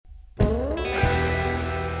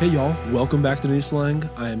Hey y'all, welcome back to New Slang.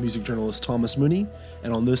 I am music journalist Thomas Mooney,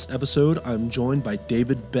 and on this episode, I'm joined by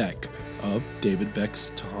David Beck of David Beck's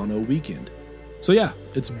Tejano Weekend. So yeah,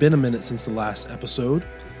 it's been a minute since the last episode.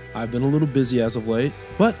 I've been a little busy as of late,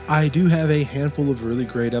 but I do have a handful of really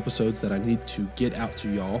great episodes that I need to get out to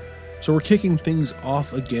y'all. So we're kicking things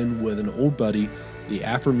off again with an old buddy, the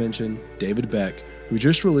aforementioned David Beck, who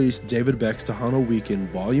just released David Beck's Tejano Weekend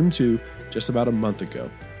Volume 2 just about a month ago.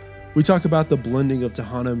 We talk about the blending of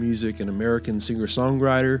Tejano music and American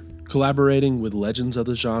singer-songwriter, collaborating with legends of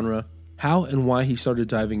the genre, how and why he started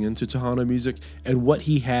diving into Tejano music, and what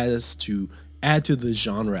he has to add to the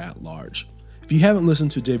genre at large. If you haven't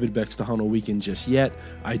listened to David Beck's Tejano Weekend just yet,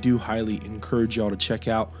 I do highly encourage y'all to check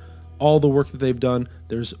out all the work that they've done.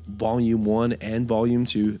 There's Volume 1 and Volume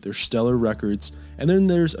 2. They're stellar records. And then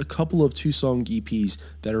there's a couple of 2-song EPs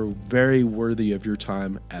that are very worthy of your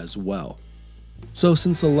time as well. So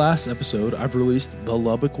since the last episode, I've released The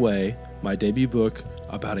Lubbock Way, my debut book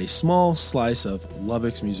about a small slice of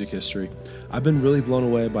Lubbock's music history. I've been really blown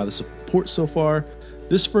away by the support so far.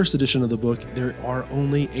 This first edition of the book, there are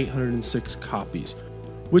only 806 copies,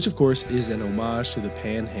 which of course is an homage to the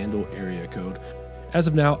Panhandle area code. As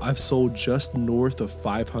of now, I've sold just north of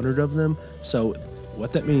 500 of them, so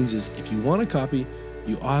what that means is if you want a copy,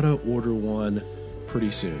 you ought to order one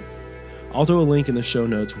pretty soon. I'll throw a link in the show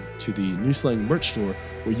notes to the New Slang merch store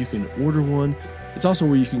where you can order one. It's also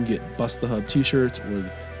where you can get Bust the Hub t-shirts or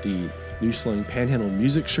the New Slang Panhandle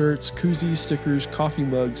music shirts, koozies, stickers, coffee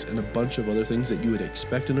mugs, and a bunch of other things that you would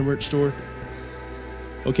expect in a merch store.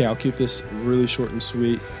 Okay, I'll keep this really short and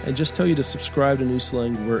sweet and just tell you to subscribe to New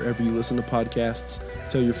Slang wherever you listen to podcasts.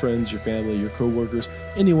 Tell your friends, your family, your coworkers,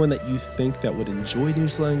 anyone that you think that would enjoy New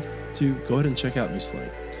Slang to go ahead and check out New Slang.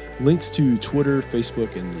 Links to Twitter,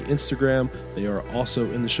 Facebook, and the Instagram, they are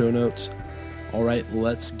also in the show notes. All right,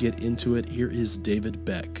 let's get into it. Here is David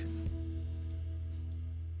Beck.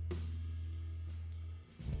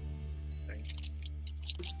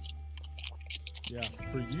 Yeah,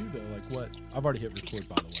 for you though, like what? I've already hit record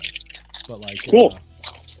by the way, but like, cool.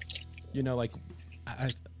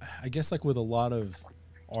 I guess like with a lot of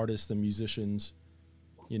artists and musicians,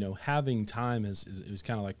 having time is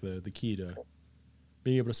kind of like the key to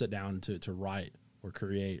being able to sit down to write or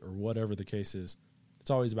create or whatever the case is. It's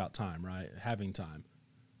always about time, right? Having time.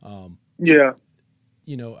 Yeah.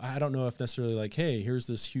 I don't know if necessarily like, hey, here's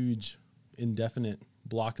this huge indefinite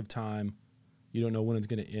block of time. You don't know when it's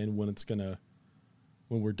going to end, when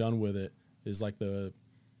we're done with it is like the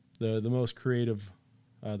most creative,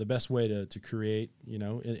 the best way to create,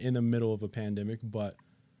 in the middle of a pandemic, but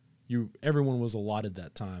everyone was allotted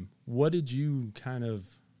that time. What did you kind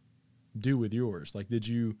of do with yours? Like, did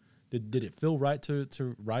it feel right to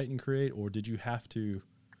write and create, or did you have to,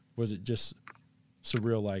 was it just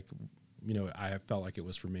surreal? Like, I felt like it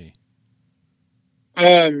was for me.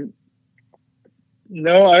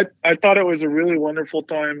 No, I thought it was a really wonderful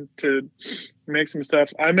time to make some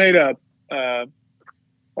stuff. I made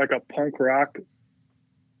like a punk rock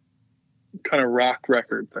kind of rock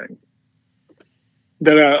record thing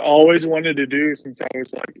that I always wanted to do since I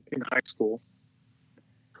was like in high school.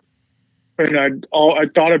 And I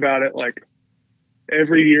thought about it like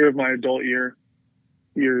every year of my adult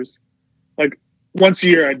years. Like once a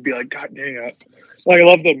year, I'd be like, God dang it. Like I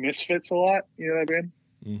love the Misfits a lot. You know what I mean?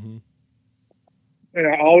 Mm-hmm. And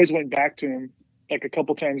I always went back to them like a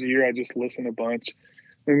couple times a year. I just listened a bunch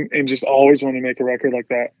and just always want to make a record like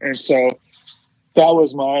that. And so that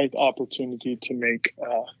was my opportunity to make,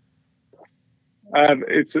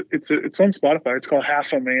 it's on Spotify. It's called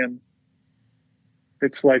Half a Man.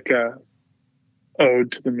 It's like a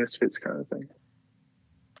ode to the Misfits kind of thing.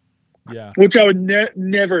 Yeah. Which I would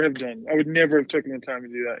never have done. I would never have taken the time to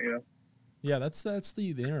do that, Yeah, that's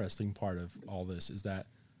the interesting part of all this is that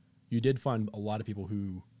you did find a lot of people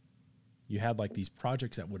who you had like these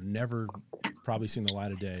projects that would never probably seen the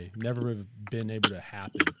light of day, never have been able to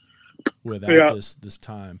happen without this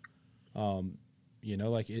time.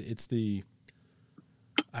 Like it's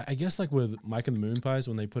I guess like with Mike and the Moonpies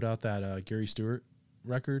when they put out that Gary Stewart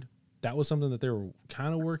record, that was something that they were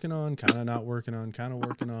kind of working on, kind of not working on, kind of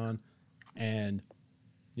working on. And,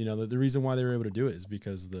 the reason why they were able to do it is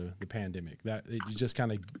because the pandemic. That it just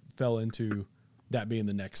kind of fell into that being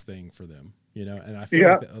the next thing for them, And I feel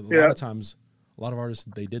like a lot of times, a lot of artists,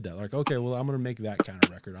 they did that. Like, okay, well, I'm going to make that kind of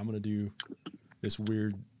record. I'm going to do this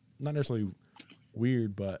weird, not necessarily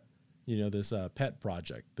weird, but, this pet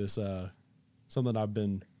project, this something I've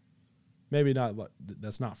been maybe not,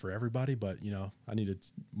 that's not for everybody, but, I need to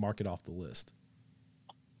mark it off the list.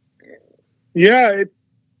 Yeah,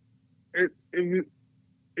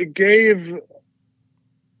 it gave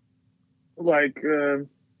like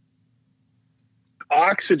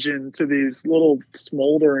oxygen to these little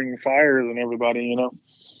smoldering fires and everybody, you know.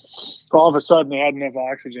 All of a sudden they had enough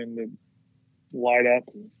oxygen to light up.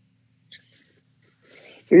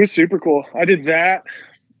 It was super cool. I did that,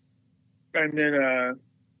 and then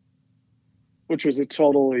which was a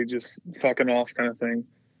totally just fucking off kind of thing.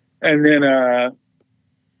 And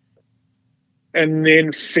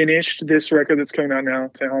then finished this record that's coming out now,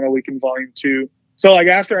 Tejano Weekend Volume 2. So like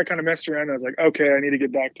after I kind of messed around, I was like, okay, I need to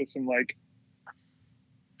get back to some like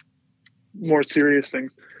more serious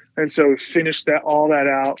things. And so finished all that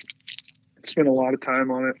out, spent a lot of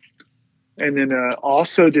time on it. And then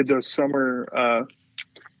also did those summer,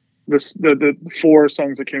 the 4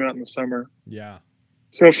 songs that came out in the summer. Yeah.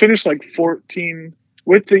 So I finished like 14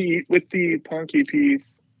 with the punk EP,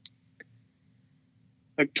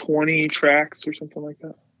 like 20 tracks or something like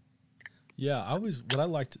that. Yeah, what I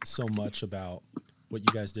liked so much about what you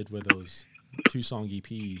guys did with those 2-song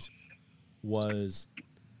EPs was,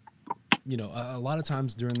 you know, a lot of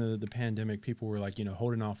times during the pandemic, people were like, you know,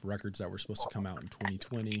 holding off records that were supposed to come out in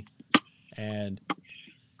 2020. And,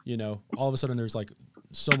 you know, all of a sudden there's like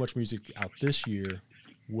so much music out this year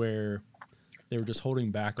where they were just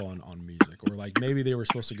holding back on music, or like maybe they were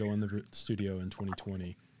supposed to go in the studio in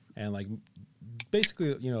 2020 and like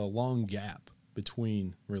basically, you know, a long gap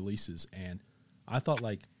between releases. And I thought,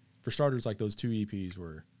 like, for starters, like those 2 EPs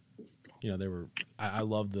were, you know, I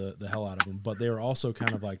loved the hell out of them, but they were also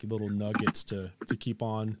kind of like little nuggets to keep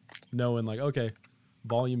on knowing, like, okay,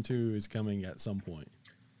 Volume 2 is coming at some point.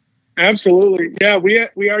 Absolutely. Yeah. We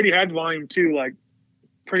already had Volume 2, like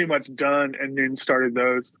pretty much done, and then started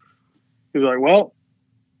those. It was like, well,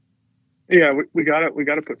 yeah, we got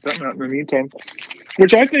to put something out in the meantime,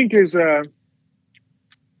 which I think is,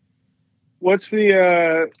 what's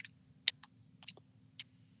the,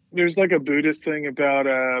 there's like a Buddhist thing about,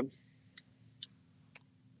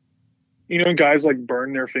 you know, guys like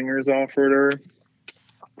burn their fingers off or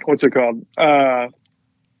what's it called?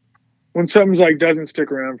 When something's like doesn't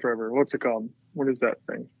stick around forever, what's it called? What is that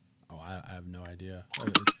thing? Oh, I have no idea.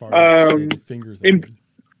 As far as the fingers.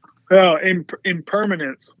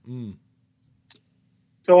 Impermanence. Mm.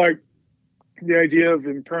 So like the idea of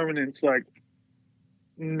impermanence, like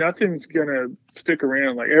nothing's gonna stick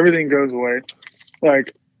around. Like everything goes away.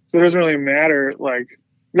 Like, so it doesn't really matter. Like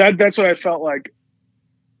that's what I felt like.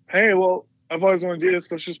 Hey, well, I've always wanted to do this.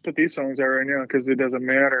 Let's just put these songs out right now because it doesn't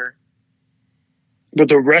matter. But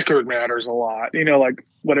the record matters a lot. You know, like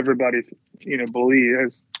what everybody, you know,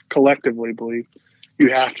 collectively believe. You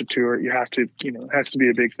have to tour it. You have to, you know, it has to be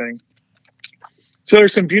a big thing. So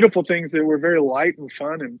there's some beautiful things that were very light and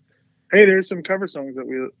fun. And hey, there's some cover songs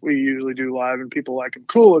that we usually do live and people like them.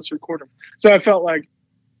 Cool, let's record them. So I felt like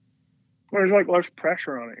there's like less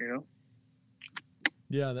pressure on it, you know?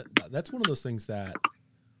 Yeah, that's one of those things that,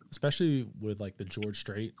 especially with like the George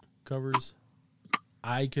Strait covers,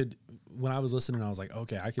 when I was listening, I was like,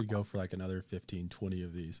 okay, I could go for like another 15, 20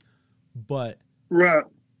 of these. But, right.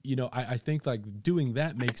 You know, I think like doing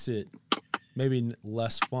that makes it maybe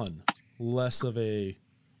less fun, like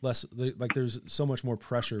there's so much more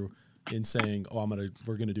pressure in saying, oh,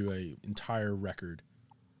 we're going to do a entire record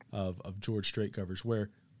of George Strait covers, where,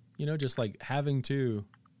 you know, just like having 2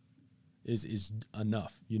 is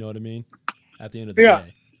enough. You know what I mean? At the end of the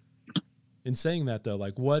day. In saying that though,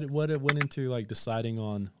 like what it went into like deciding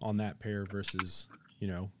on that pair versus, you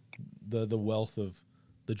know, the wealth of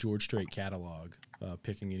the George Strait catalog,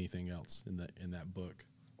 picking anything else in that book.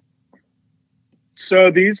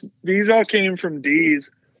 So these all came from Deez.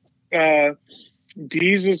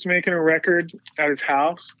 Deez was making a record at his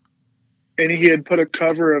house, and he had put a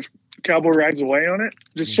cover of Cowboy Rides Away on it,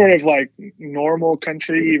 just sort of like normal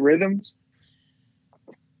country rhythms.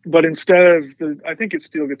 But instead of I think it's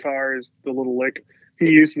steel guitar is the little lick,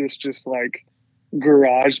 he used this just like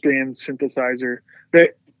garage band synthesizer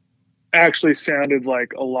that actually sounded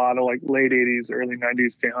like a lot of like late 80s, early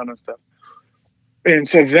 90s Tejano stuff. And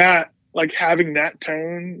so that, like having that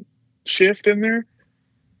tone shift in there,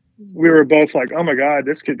 we were both like, oh my God,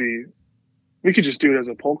 we could just do it as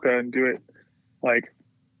a polka and do it like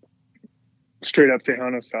straight up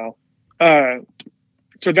Tejano style. So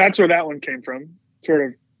that's where that one came from, sort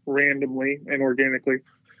of randomly and organically.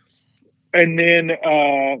 And then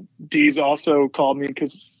Deez also called me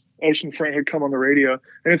because Oceanfront had come on the radio,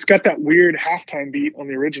 and it's got that weird halftime beat on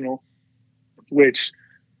the original, which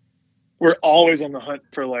we're always on the hunt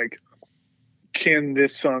for, like, can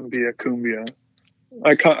this song be a cumbia?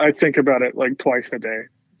 I think about it like twice a day.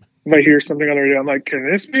 If I hear something on the radio, I'm like, can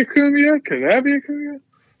this be a cumbia? Could that be a cumbia?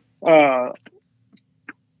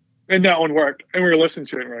 And that one worked. And we were listening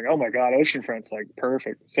to it and we're like, oh my God, Oceanfront's like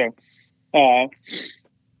perfect. So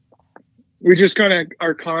we just kind of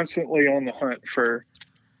are constantly on the hunt for,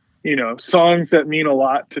 songs that mean a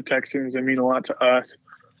lot to Texans and mean a lot to us.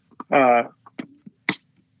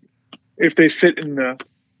 If they fit in the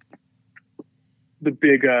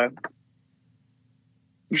big,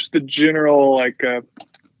 just the general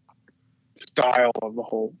style of the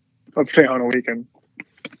whole of Tejano Weekend,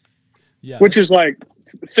 which is like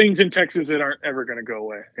things in Texas that aren't ever going to go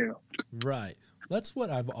away. Right. That's what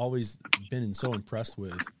I've always been so impressed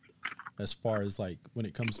with, as far as like when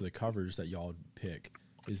it comes to the covers that y'all pick,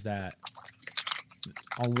 is that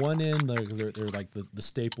on one end they're like the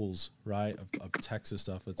staples, right, of Texas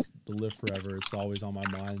stuff. It's the Live Forever, it's Always on My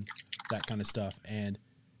Mind, that kind of stuff, and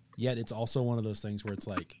yet it's also one of those things where it's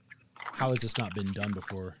like, how has this not been done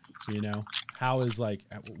before? How is and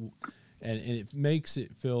it makes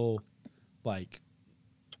it feel like,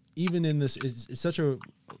 even in this, it's such a,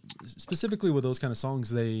 specifically with those kind of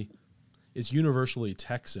songs, it's universally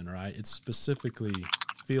Texan, right? It specifically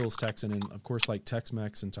feels Texan, and of course, like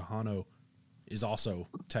Tex-Mex and Tejano is also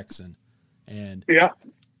Texan, and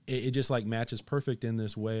it just like matches perfect in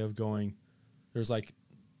this way of going. There's like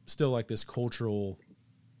still like this cultural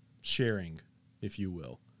sharing, if you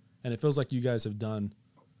will, and it feels like you guys have done,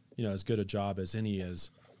 as good a job as any,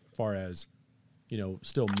 as far as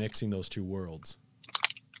still mixing those two worlds.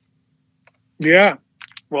 Yeah,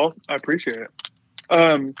 well, I appreciate it.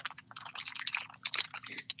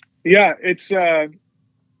 Yeah, it's a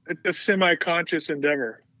semi-conscious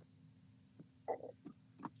endeavor.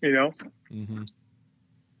 Mm-hmm.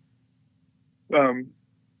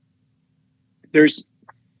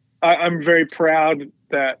 I'm very proud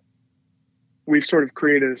that we've sort of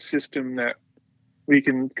created a system that we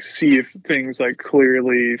can see if things like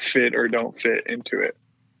clearly fit or don't fit into it.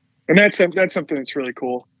 And that's something that's really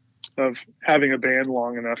cool, of having a band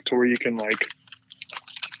long enough to where you can like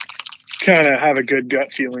kind of have a good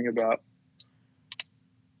gut feeling about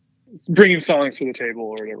bringing songs to the table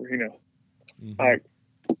or whatever, Mm-hmm. Like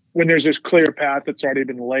when there's this clear path that's already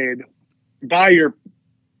been laid by your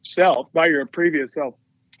previous self.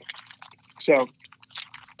 So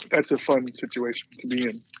that's a fun situation to be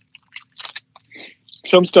in.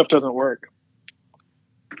 Some stuff doesn't work.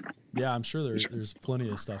 Yeah, I'm sure there's plenty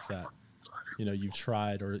of stuff that you've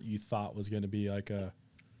tried or you thought was going to be like a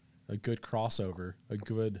good crossover,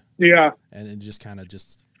 and it just kind of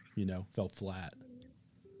fell flat.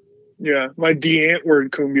 Yeah, my D-Ant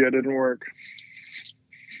word cumbia didn't work.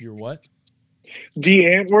 Your what?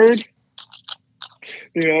 D-Ant word?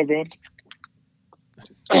 Yeah, man.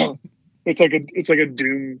 It's like a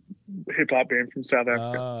doom hip hop band from South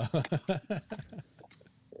Africa.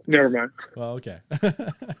 Never mind. Well, okay.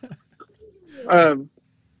 But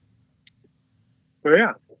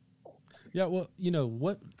yeah. Yeah, well,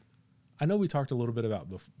 what, I know we talked a little bit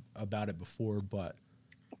about it before, but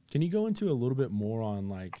can you go into a little bit more on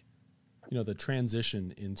the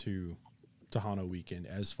transition into Tejano Weekend,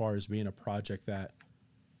 as far as being a project that,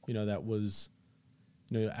 that was,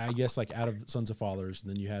 I guess like out of Sons of Fathers,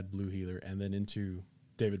 and then you had Blue Healer, and then into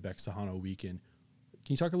David Beck's Tejano Weekend.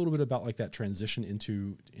 Can you talk a little bit about like that transition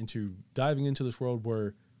into diving into this world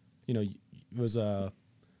where, it was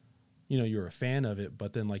you're a fan of it,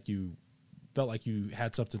 but then like you felt like you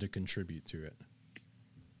had something to contribute to it?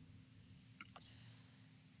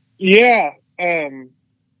 Yeah.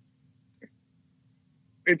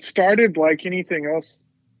 It started like anything else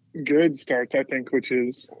good starts, I think, which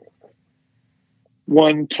is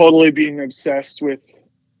one, totally being obsessed with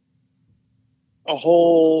a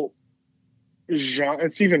whole genre.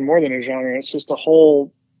 It's even more than a genre. It's just a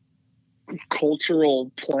whole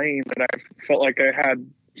cultural plane that I felt like I had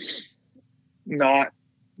not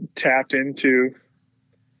tapped into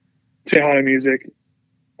Tejano music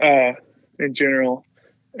in general,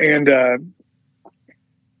 and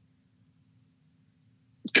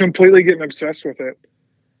completely getting obsessed with it.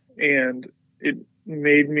 And it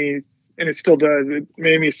made me, and it still does, it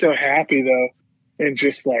made me so happy though. And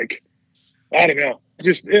just like, I don't know,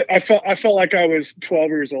 I felt like I was 12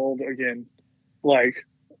 years old again, like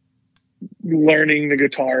learning the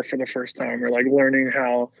guitar for the first time, or like learning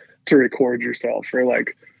how to record yourself, or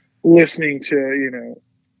like listening to,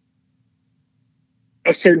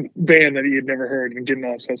 a certain band that you'd never heard and getting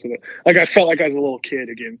all obsessed with it. Like I felt like I was a little kid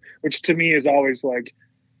again, which to me is always like,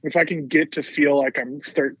 if I can get to feel like I'm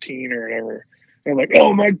 13 or whatever, and I'm like,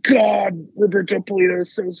 oh my God, Roberto Polito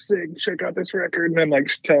is so sick, check out this record. And I'm like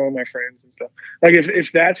telling my friends and stuff. Like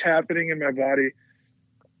if that's happening in my body,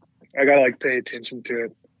 I gotta like pay attention to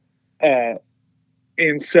it.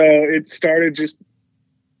 And so it started just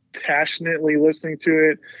passionately listening to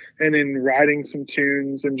it, and then writing some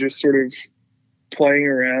tunes and just sort of playing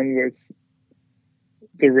around with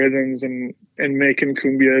the rhythms and making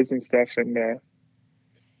cumbias and stuff. And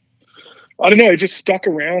I don't know, it just stuck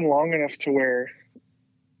around long enough to where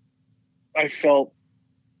I felt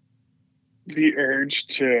the urge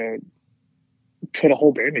to put a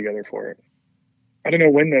whole band together for it. I don't know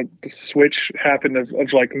when the switch happened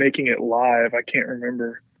of like making it live. I can't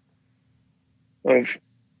remember, of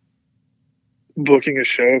booking a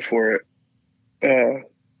show for it.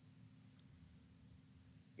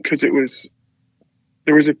 Cause there was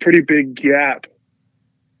a pretty big gap,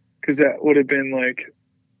 cause that would have been like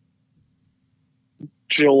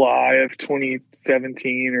July of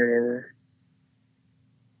 2017 or whatever.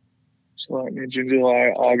 June,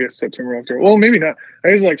 July, August, September, October. Well, maybe not.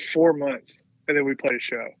 It was like 4 months, and then we played a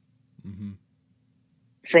show. Mm-hmm.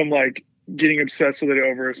 From like getting obsessed with it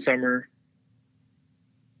over a summer,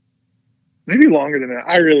 maybe longer than that.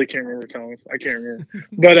 I really can't remember, Thomas. I can't remember.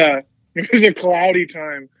 But it was a cloudy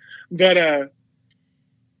time. But I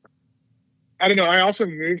don't know. I also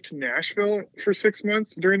moved to Nashville for 6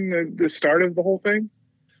 months during the start of the whole thing,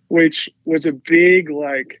 which was a big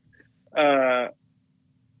like.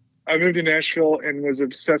 I moved to Nashville and was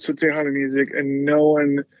obsessed with Tejano music, and no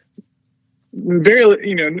one,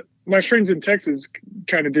 barely, my friends in Texas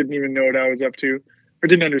kind of didn't even know what I was up to, or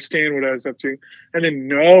didn't understand what I was up to. And then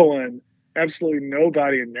no one, absolutely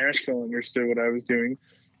nobody in Nashville understood what I was doing.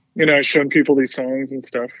 I was showing people these songs and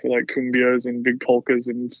stuff, like cumbias and big polkas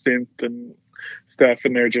and synth and stuff,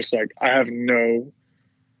 and they're just like, I have no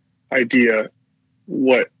idea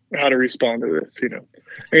how to respond to this,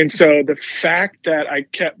 And so the fact that I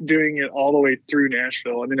kept doing it all the way through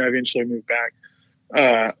Nashville, and then I eventually moved back,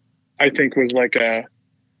 I think was like I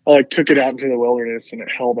took it out into the wilderness and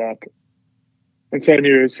it held up. And so I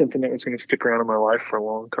knew it was something that was going to stick around in my life for a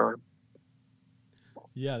long time.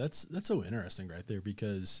 Yeah, that's so interesting right there,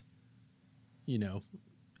 because,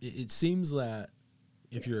 it seems that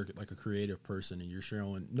if you're like a creative person and you're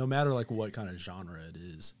showing, no matter like what kind of genre it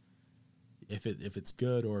is, if it's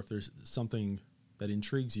good or if there's something that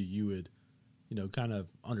intrigues you, you would, kind of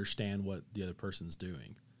understand what the other person's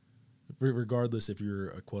doing, regardless if you're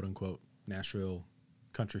a quote unquote Nashville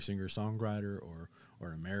country singer songwriter or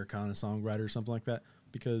an Americana songwriter or something like that.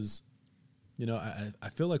 Because, I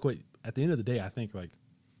feel like at the end of the day, I think like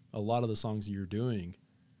a lot of the songs you're doing,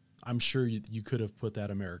 I'm sure you could have put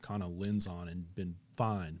that Americana lens on and been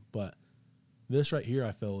fine. But this right here,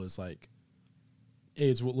 I feel is like,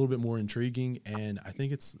 it's a little bit more intriguing, and I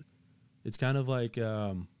think it's kind of like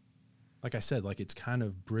I said, like it's kind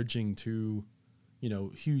of bridging two,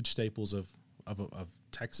 huge staples of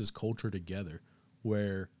Texas culture together,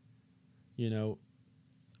 where,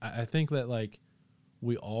 I think that like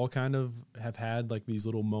we all kind of have had like these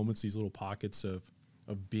little moments, these little pockets of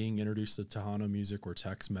being introduced to Tejano music or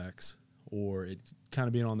Tex-Mex, or it kind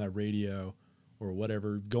of being on that radio or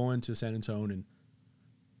whatever, going to San Antonio and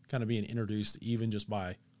kind of being introduced even just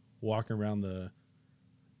by walking around the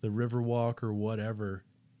river walk or whatever.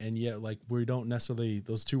 And yet like we don't necessarily,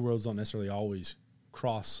 those two worlds don't necessarily always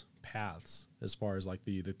cross paths as far as like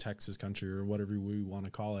the Texas country or whatever we want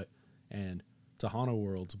to call it and Tejano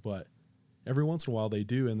worlds. But every once in a while they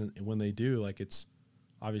do. And when they do, like it's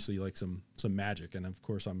obviously like some magic. And of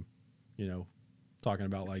course I'm, talking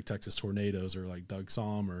about like Texas Tornadoes or like Doug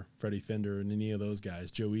Somm or Freddie Fender and any of those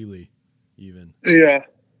guys, Joe Ely even. Yeah.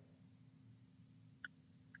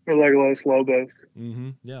 Or like Los Lobos.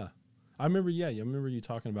 Mm-hmm. Yeah. I remember you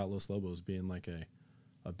talking about Los Lobos being like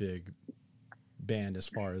a big band as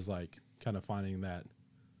far as like kind of finding that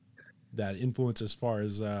influence as far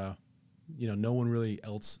as, no one really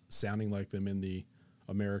else sounding like them in the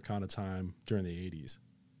Americana time during the 80s.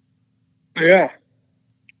 Yeah.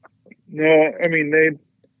 No, I mean,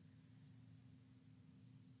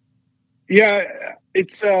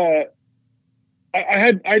 it's, I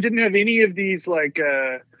didn't have any of these like,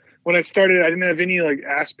 when I started, I didn't have any like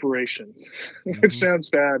aspirations, which sounds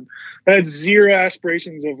bad. I had zero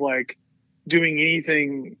aspirations of like doing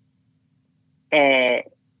anything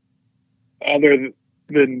other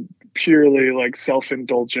than purely like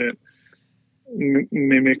self-indulgent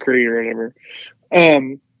mimicry or whatever.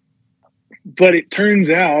 But it turns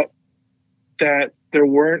out that there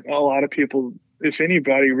weren't a lot of people, if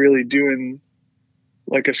anybody, really doing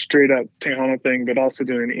like a straight up Tejano thing, but also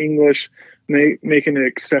doing English, making it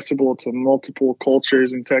accessible to multiple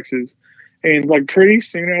cultures in Texas. And like pretty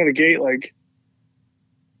soon out of the gate, like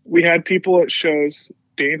we had people at shows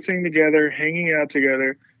dancing together, hanging out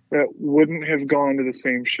together that wouldn't have gone to the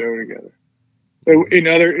same show together. In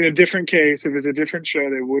a different case, if it was a different show,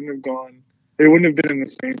 they wouldn't have been in the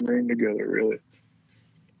same room together, really.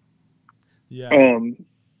 Yeah.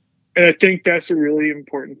 And I think that's a really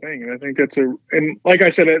important thing. And I think and like I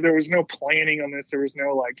said, there was no planning on this. There was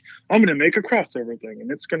no like, I'm going to make a crossover thing. And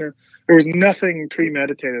there was nothing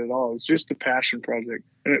premeditated at all. It was just a passion project.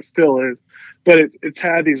 And it still is. But it's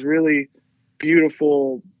had these really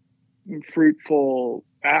beautiful, fruitful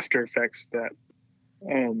after effects that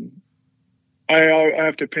I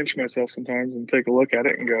have to pinch myself sometimes and take a look at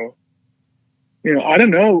it and go, I don't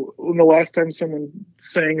know when the last time someone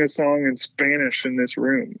sang a song in Spanish in this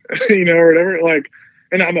room, or whatever. Like,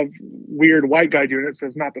 and I'm a weird white guy doing it, so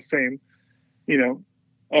it's not the same,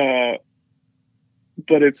 but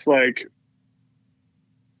it's like,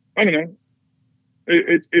 I don't know.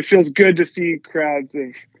 It feels good to see crowds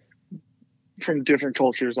from different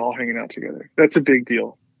cultures all hanging out together. That's a big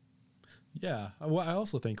deal. Yeah. Well, I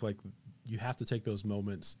also think like you have to take those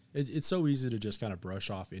moments. It's so easy to just kind of brush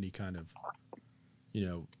off any kind of,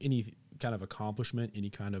 any kind of accomplishment, any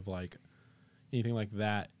kind of like anything like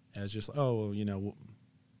that as just,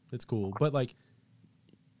 it's cool. But like,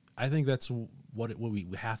 I think that's what we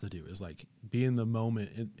have to do is like be in the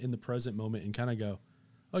moment, in the present moment, and kind of go,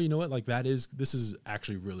 oh, you know what? Like this is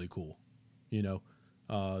actually really cool.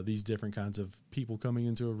 These different kinds of people coming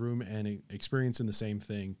into a room and experiencing the same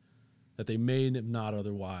thing that they may have not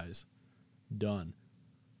otherwise done.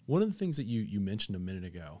 One of the things that you mentioned a minute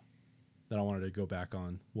ago that I wanted to go back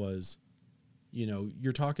on was,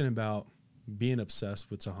 you're talking about being obsessed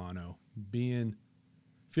with Tejano,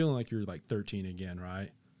 feeling like you're like 13 again, right?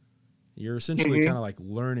 You're essentially kind of like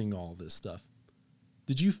learning all this stuff.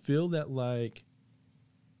 Did you feel that like,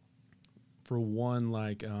 for one,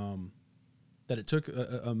 like, that it took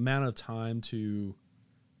a amount of time to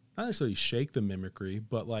not necessarily shake the mimicry,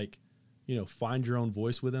 but like, find your own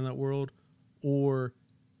voice within that world? Or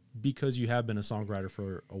because you have been a songwriter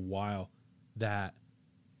for a while, that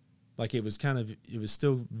like it was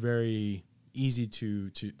still very easy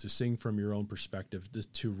to sing from your own perspective,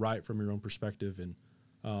 to write from your own perspective, and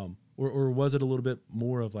or was it a little bit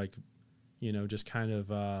more of like, just kind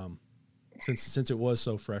of since it was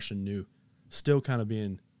so fresh and new, still kind of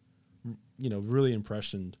being really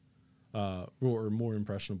impressioned or more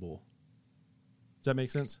impressionable? Does that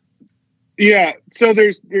make sense? Yeah. So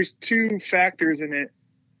there's two factors in it,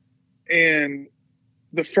 and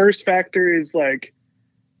the first factor is like,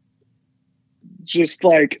 just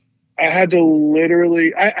like I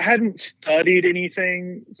hadn't studied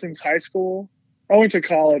anything since high school. I went to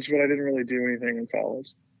college, but I didn't really do anything in college.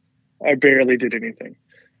 I barely did anything.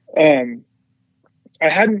 I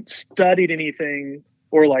hadn't studied anything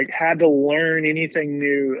or like had to learn anything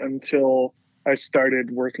new until I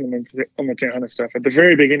started working on the Tejano stuff. At the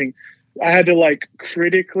very beginning, I had to like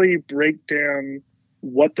critically break down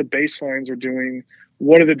what the bass lines are doing,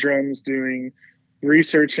 what are the drums doing,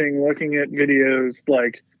 researching, looking at videos.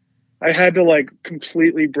 Like I had to like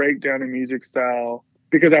completely break down a music style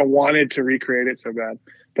because I wanted to recreate it so bad.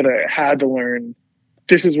 But I had to learn,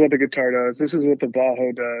 this is what the guitar does, this is what the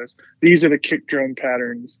bajo does, these are the kick drum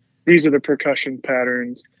patterns, these are the percussion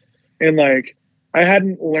patterns. And like I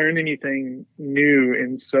hadn't learned anything new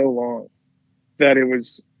in so long that it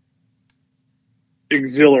was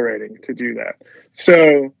exhilarating to do that.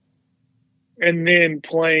 So, and then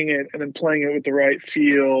playing it with the right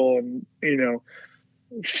feel, and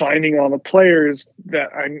finding all the players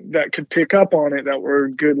that could pick up on it, that were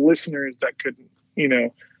good listeners, that could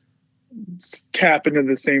tap into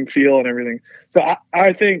the same feel and everything. So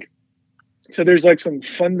I think so there's like some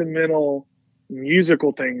fundamental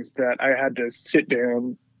musical things that I had to sit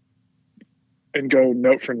down and go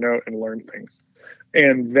note for note and learn things.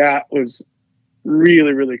 And that was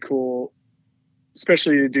really, really cool,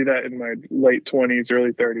 especially to do that in my late 20s,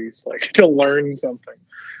 early 30s, like to learn something,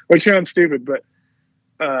 which sounds stupid, but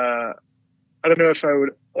I don't know if I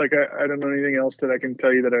would, like, I don't know anything else that I can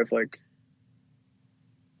tell you that I've like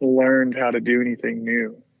learned how to do anything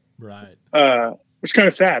new. Right. Which is kind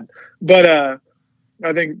of sad, but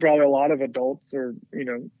I think probably a lot of adults, or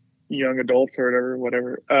young adults or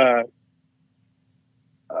whatever, I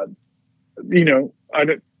don't,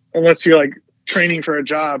 unless you're like training for a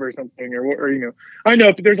job or something, or I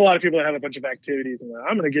know there's a lot of people that have a bunch of activities and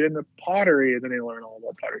I'm going to get into pottery, and then they learn all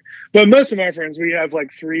about pottery. But most of my friends, we have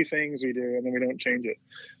like 3 things we do and then we don't change it.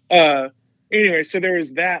 Anyway, so there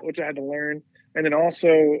was that, which I had to learn. And then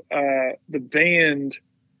also the band,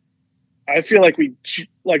 I feel like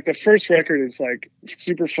the first record is like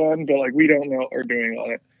super fun, but like we don't know what we're doing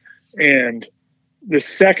on it. And the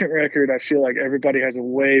second record, I feel like everybody has a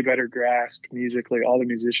way better grasp musically, all the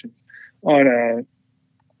musicians, on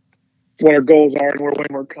what our goals are, and we're way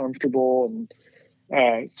more comfortable.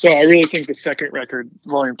 And so I really think the second record,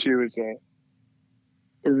 Volume 2, is a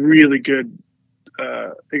really good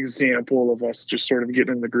example of us just sort of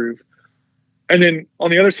getting in the groove. And then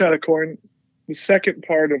on the other side of Korn, the second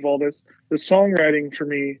part of all this, the songwriting for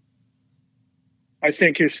me, I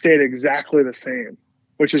think has stayed exactly the same,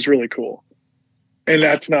 which is really cool. And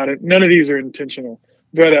that's none of these are intentional,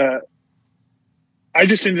 but I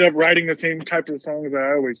just ended up writing the same type of songs that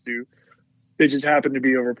I always do. They just happen to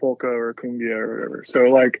be over polka or cumbia or whatever. So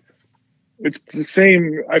like, it's the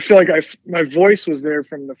same. I feel like my voice was there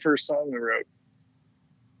from the first song I wrote.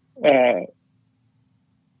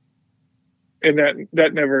 And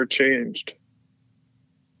that never changed.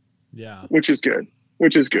 Yeah. Which is good.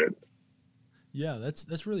 Yeah,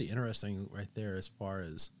 that's really interesting right there as far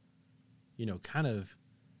as, you know, kind of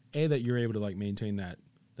that you're able to like maintain that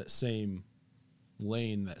same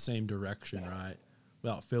lane, that same direction, right?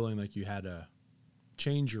 Without feeling like you had to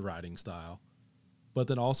change your writing style. But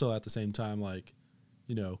then also at the same time, like,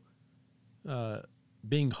 you know,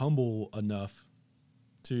 being humble enough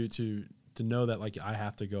to know that like I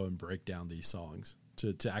have to go and break down these songs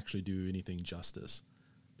to actually do anything justice.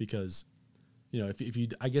 Because, you know, if you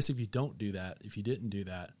I guess if you don't do that, if you didn't do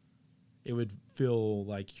that, it would feel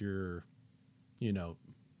like you're, you know,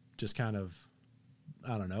 just kind of,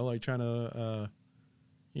 I don't know, like trying to,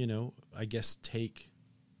 you know, I guess take,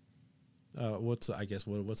 what's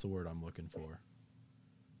the word I'm looking for?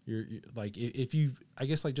 You're like, if you, I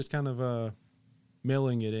guess like just kind of,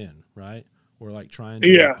 mailing it in, right? Or like trying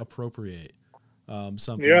to appropriate,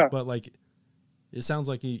 something, but like, it sounds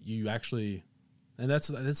like you actually, and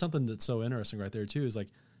that's something that's so interesting right there too, is like,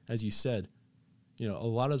 as you said, you know, a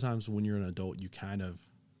lot of times when you're an adult, you kind of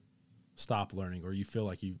stop learning, or you feel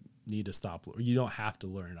like you need to stop, or you don't have to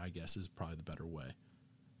learn, I guess is probably the better way.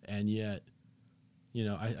 And yet, you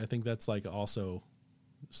know, I think that's like also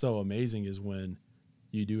so amazing is when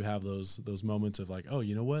you do have those moments of like, oh,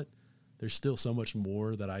 you know what? There's still so much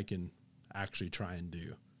more that I can actually try and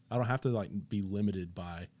do. I don't have to like be limited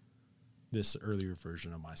by this earlier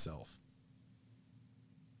version of myself.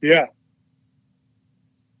 Yeah.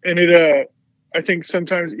 And it, I think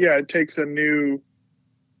sometimes, it takes a new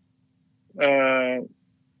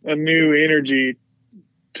energy new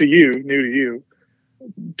to you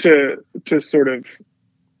to sort of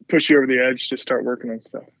push you over the edge to start working on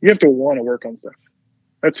stuff. You have to want to work on stuff.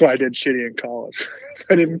 That's why I did shitty in college.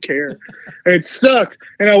 I didn't care. And it sucked.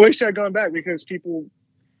 And I wish I'd gone back because people,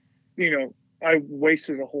 you know, I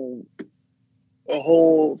wasted a whole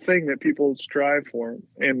thing that people strive for.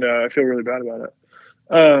 And I feel really bad about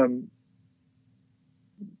it.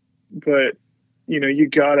 But, you know, you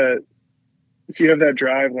gotta, if you have that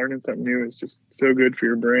drive, learning something new is just so good for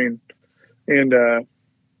your brain. And,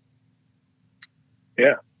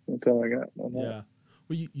 that's all I got on that. Yeah.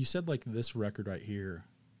 Well, you said like this record right here,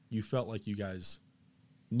 you felt like you guys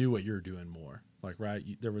knew what you were doing more, like, right?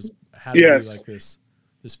 There had to be like this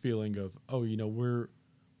feeling of, oh, you know,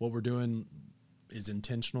 what we're doing is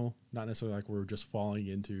intentional, not necessarily like we're just falling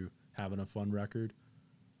into having a fun record.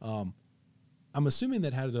 I'm assuming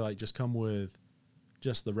that had to like just come with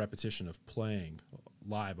just the repetition of playing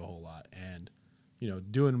live a whole lot and, you know,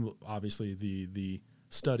 doing obviously the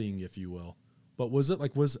studying, if you will. But was it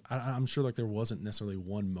like, I'm sure like there wasn't necessarily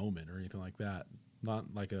one moment or anything like that, not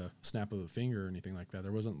like a snap of a finger or anything like that.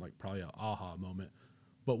 There wasn't like probably an aha moment,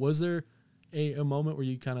 but was there a moment where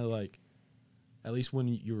you kind of like, at least when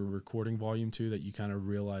you were recording Volume 2, that you kind of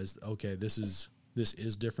realized, okay, this is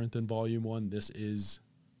different than Volume 1. This is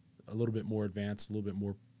a little bit more advanced, a little bit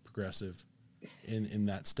more progressive in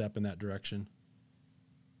that step, in that direction?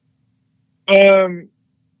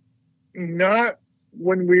 Not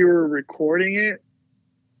when we were recording it.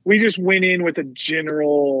 We just went in with a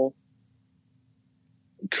general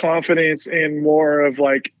confidence and more of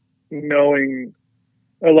like knowing,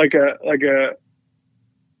 like a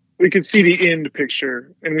we could see the end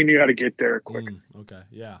picture and we knew how to get there quick. Okay.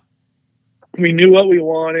 Yeah. We knew what we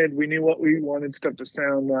wanted. We knew what we wanted stuff to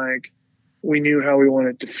sound like. We knew how we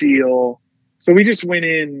wanted to feel. So we just went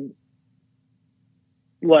in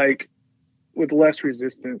like with less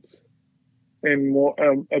resistance and more,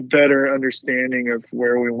 a better understanding of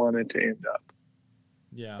where we wanted to end up.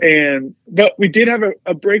 Yeah. But we did have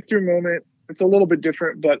a breakthrough moment. It's a little bit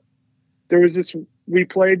different, but there was this, we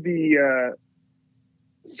played the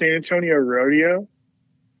San Antonio Rodeo.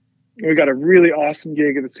 We got a really awesome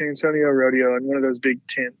gig at the San Antonio Rodeo in one of those big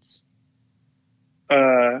tents.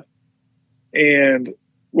 And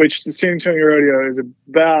which the San Antonio Rodeo is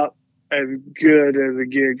about as good as a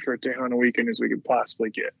gig for a Tejano weekend as we could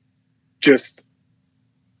possibly get. Just,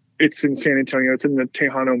 it's in San Antonio. It's in the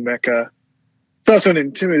Tejano Mecca. It's also an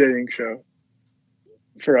intimidating show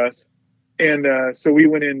for us. And so we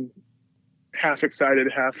went in half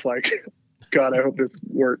excited, half like God, I hope this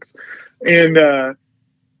works. And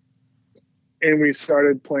we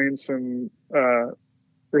started playing some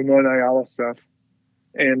Ramon Ayala stuff,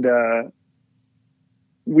 and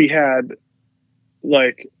we had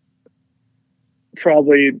like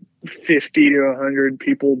probably 50 to 100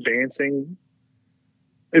 people dancing.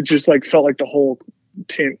 It just like felt like the whole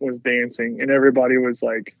tent was dancing, and everybody was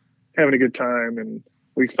like having a good time, and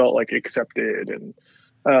we felt like accepted. And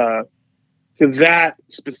so that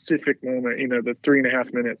specific moment, you know, the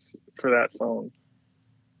 3.5 minutes for that song,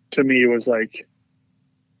 to me was like,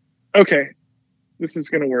 okay, this is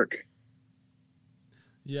gonna work.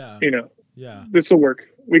 Yeah. You know, Yeah. this will work.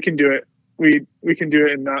 We can do it. We can do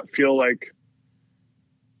it and not feel like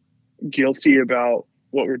guilty about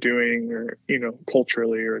what we're doing, or, you know,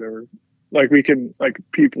 culturally or whatever. Like we can, like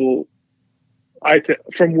people,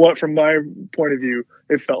 from my point of view,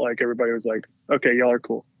 it felt like everybody was like, okay, y'all are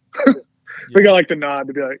cool. We got like the nod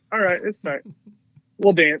to be like, all right, it's nice.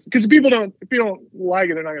 We'll dance. Because if you don't like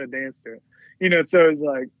it, they're not going to dance to it. You know, so it's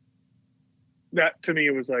like, that to me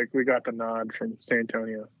was like, we got the nod from San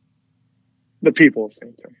Antonio, the people of San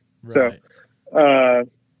Antonio. Right. So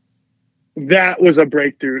that was a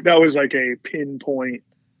breakthrough. That was like a pinpoint.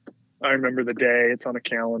 I remember the day. It's on a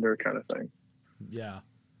calendar kind of thing. Yeah.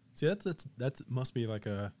 See, that must be like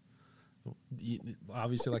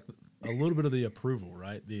obviously like a little bit of the approval,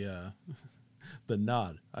 right? The the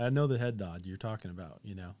nod. I know the head nod you're talking about,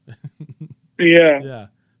 you know. Yeah. Yeah.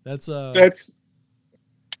 That's a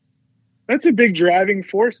big driving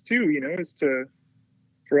force too, you know,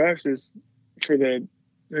 for us is for the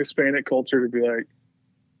Hispanic culture to be like,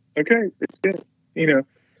 okay, it's good, you know,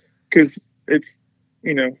 because it's,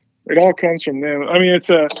 you know, it all comes from them. I mean,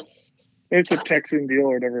 it's a Texan deal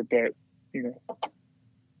or whatever, but, you know,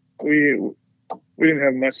 we didn't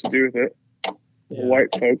have much to do with it, yeah.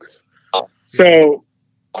 white folks. So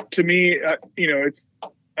to me, you know, it's,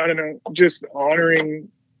 I don't know, just honoring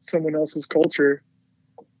someone else's culture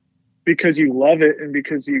because you love it and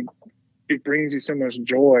because it brings you so much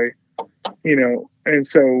joy, you know. And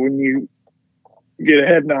so when you get a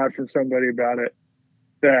head nod from somebody about it,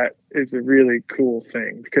 that is a really cool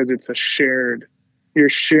thing because it's you're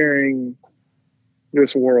sharing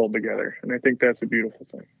this world together. And I think that's a beautiful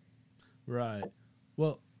thing. Right.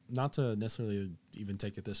 Well, not to necessarily even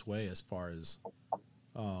take it this way as far as,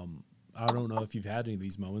 I don't know if you've had any of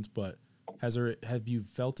these moments, but have you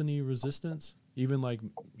felt any resistance, even like,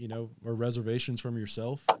 you know, or reservations from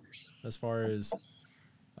yourself as far as,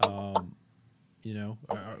 you know,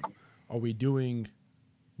 are we doing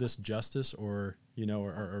this justice, or, you know,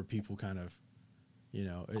 or are people kind of, you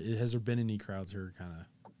know, has there been any crowds who are kind of,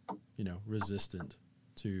 you know, resistant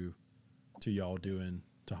to y'all doing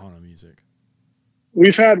Tejano music?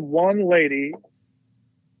 We've had one lady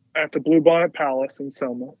at the Bluebonnet Palace in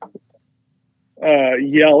Selma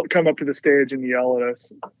come up to the stage and yell at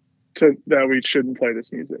us that we shouldn't play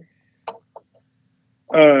this music.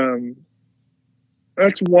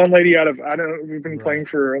 That's one lady out of, I don't know, we've been playing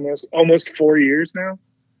for almost 4 years now.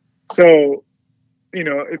 So, you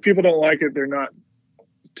know, if people don't like it, they're not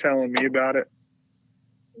telling me about it,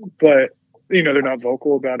 but, you know, they're not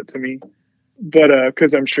vocal about it to me, but,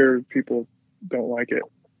 cause I'm sure people don't like it.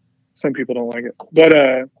 Some people don't like it,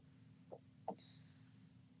 but,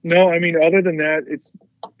 no, I mean, other than that, it's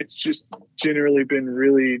just generally been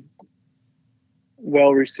really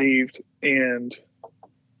well received. And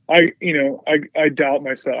I doubt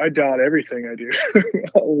myself. I doubt everything I do,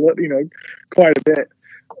 you know, quite a bit.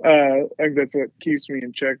 I think that's what keeps me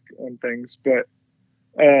in check on things. But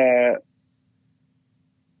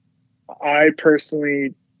I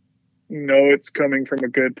personally know it's coming from a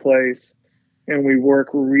good place, and we work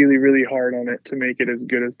really, really hard on it to make it as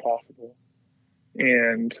good as possible.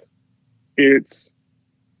 And it's,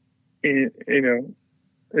 you know,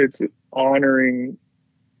 it's honoring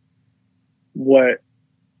what,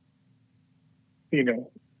 you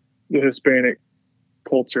know, the Hispanic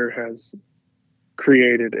culture has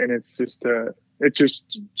created, and it's just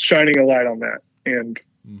shining a light on that and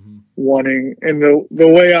wanting, and the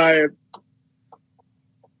way I,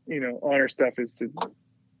 you know, honor stuff is to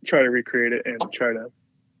try to recreate it and try to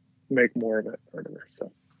make more of it or whatever.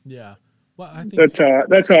 So yeah. Well, I think that's how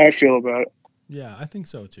I feel about it. Yeah, I think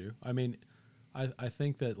so too. I mean, I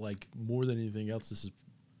think that, like, more than anything else, this is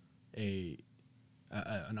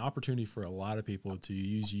an opportunity for a lot of people to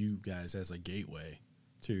use you guys as a gateway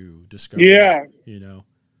to discover. Yeah, you know.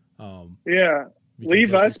 Yeah,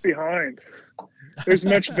 leave us behind. There's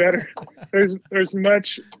much better. There's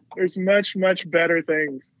much better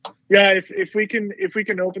things. Yeah, if we can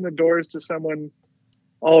open the doors to someone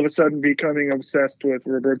all of a sudden becoming obsessed with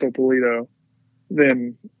Roberto Pulido,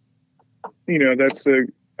 then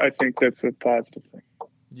I think that's a positive thing.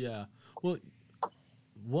 Yeah. Well,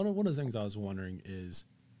 one of the things I was wondering is,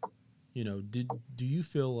 do you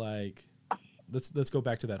feel like let's go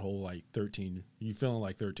back to that whole like 13, you feeling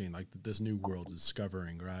like 13, like this new world is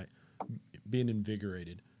discovering, right? Being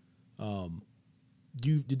invigorated.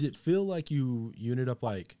 Did it feel like you ended up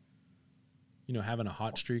like, having a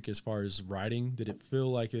hot streak as far as writing? Did it feel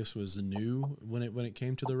like this was new when it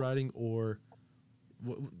came to the writing, or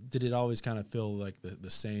did it always kind of feel like the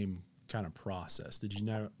same kind of process? Did you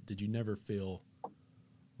never feel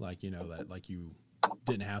like, that like you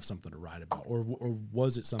didn't have something to write about, or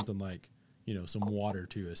was it something like, some water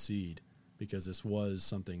to a seed, because this was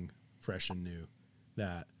something fresh and new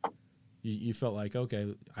that you felt like,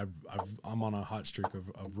 okay, I'm on a hot streak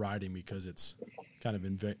of writing because it's kind of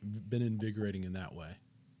been invigorating in that way?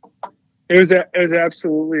 It was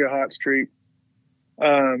absolutely a hot streak.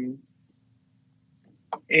 And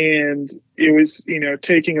it was,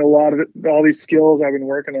 taking a lot of all these skills I've been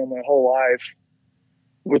working on my whole life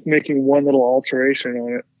with making one little alteration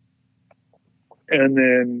on it. And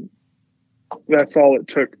then that's all it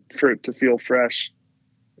took for it to feel fresh,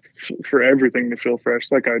 for everything to feel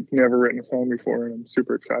fresh. Like I'd never written a song before, and I'm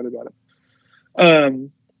super excited about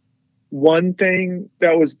it. One thing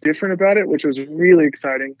that was different about it, which was really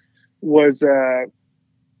exciting, was so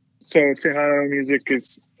Tejano Music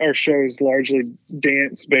our show is largely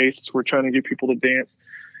dance based. We're trying to get people to dance.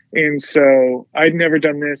 And so I'd never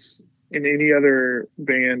done this in any other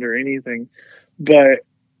band or anything, but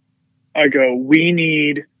I go, we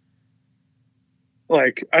need,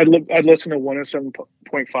 like, I'd listen to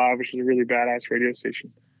 107.5, which is a really badass radio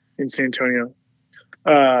station in San Antonio,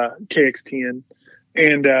 KXTN.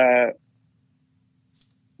 And,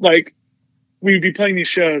 like, we'd be playing these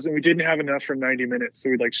shows and we didn't have enough for 90 minutes. So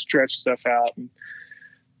we'd like stretch stuff out. And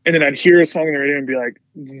then I'd hear a song on the radio and be like,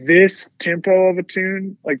 this tempo of a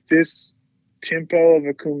tune, like this tempo of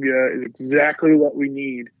a cumbia is exactly what we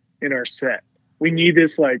need in our set. We need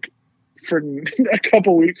this like for a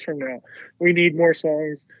couple weeks from now. We need more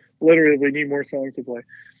songs. Literally, we need more songs to play.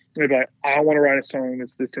 And I'd be like, I want to write a song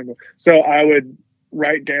that's this tempo. So I would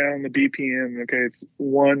write down the BPM. Okay, it's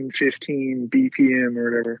 115 BPM or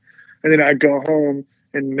whatever. And then I'd go home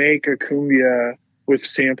and make a cumbia with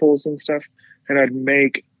samples and stuff. And I'd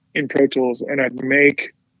make in Pro Tools, and I'd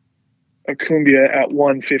make a cumbia at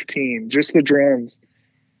 115, just the drums,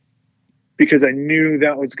 because I knew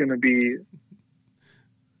that was going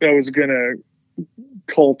to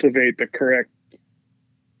cultivate the correct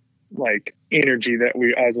like energy that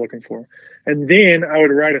I was looking for. And then I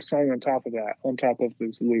would write a song on top of that, on top of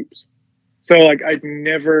those loops. So like I'd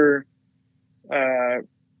never,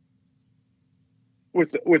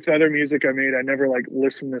 with other music I made, I never like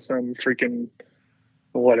listened to some freaking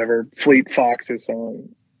whatever Fleet Foxes song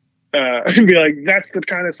and be like, that's the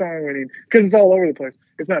kind of song we need, because it's all over the place.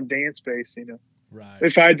 It's not dance based, Right.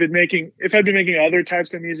 If I'd been making other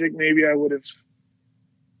types of music, maybe I would have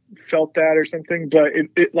felt that or something. But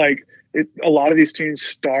a lot of these tunes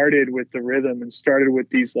started with the rhythm and started with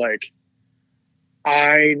these like,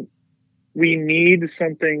 we need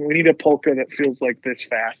a polka that feels like this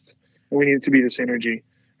fast, and we need it to be this energy.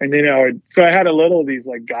 And then I had a little of these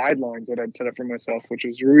like guidelines that I'd set up for myself, which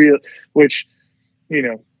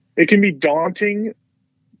it can be daunting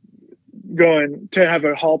going to have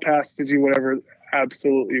a hall pass to do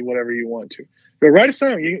absolutely whatever you want to. But write a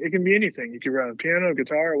song. It can be anything. You can write on piano,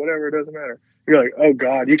 guitar, whatever. It doesn't matter. You're like, oh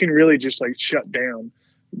God, you can really just like shut down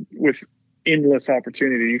with endless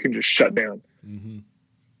opportunity. You can just shut down. Mm-hmm.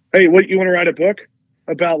 Hey, what, you want to write a book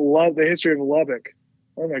about the history of Lubbock?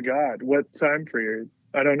 Oh my God, what time period?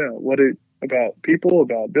 I don't know. About people,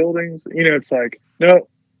 about buildings? It's like, no,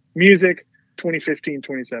 music, 2015,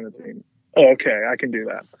 2017. Oh, okay, I can do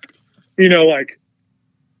that. Like,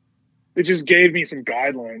 it just gave me some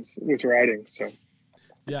guidelines with writing. So,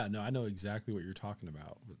 yeah, no, I know exactly what you're talking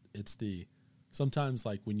about. It's sometimes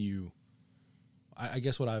like when I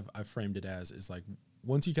guess what I've framed it as is like,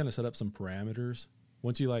 once you kind of set up some parameters,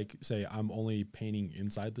 once you like say, I'm only painting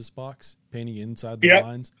inside this box, painting inside the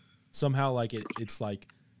lines, somehow like it's like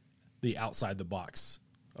the outside the box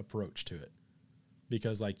approach to it,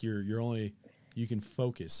 because like you can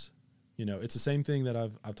focus. It's the same thing that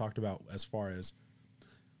I've talked about as far as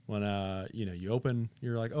when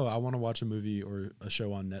you're like, oh, I want to watch a movie or a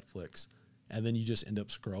show on Netflix, and then you just end up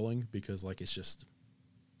scrolling because like it's just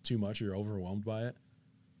too much, you're overwhelmed by it.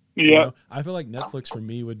 I feel like Netflix for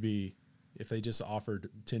me would be if they just offered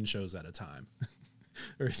 10 shows at a time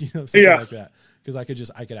or something like that, because I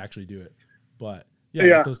could actually do it. But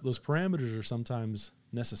like those parameters are sometimes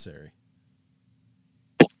necessary.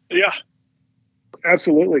 Yeah,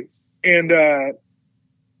 absolutely. And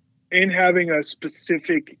in having a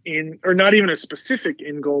specific or not even a specific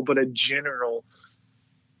end goal, but a general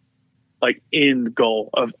like end goal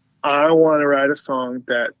of, I want to write a song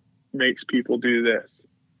that makes people do this.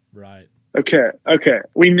 Right. Okay.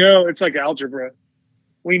 We know it's like algebra.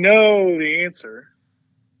 We know the answer.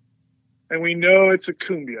 And we know it's a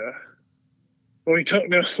cumbia. But we don't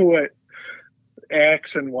know what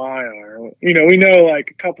X and Y are. We know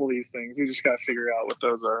like a couple of these things. We just got to figure out what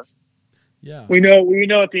those are. Yeah. We know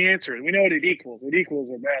what the answer is. We know what it equals. It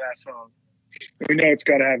equals a badass song. We know it's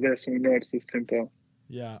got to have this, and we know it's this tempo.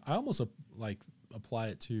 Yeah. I almost like apply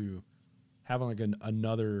it to having like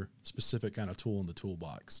another specific kind of tool in the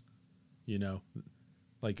toolbox,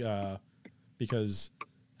 like, because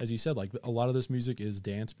as you said, like a lot of this music is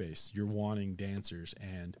dance based. You're wanting dancers,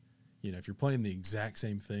 and if you're playing the exact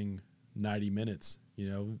same thing 90 minutes,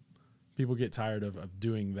 people get tired of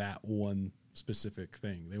doing that one specific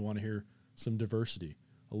thing. They want to hear some diversity,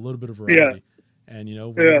 a little bit of variety. Yeah. And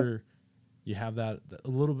whenever you have that a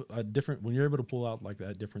little bit different, when you're able to pull out like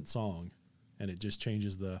that different song, and it just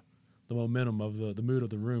changes the momentum of the mood of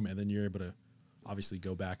the room, and then you're able to obviously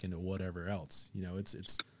go back into whatever else.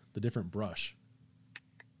 It's the different brush.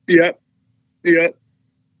 Yep. One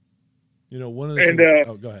of the things.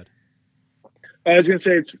 Oh, go ahead. I was gonna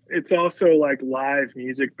say it's also like live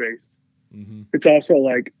music based. Mm-hmm. It's also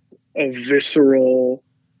like a visceral,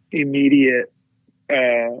 immediate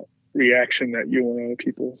reaction that you want out of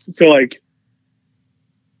people. So like,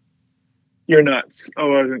 I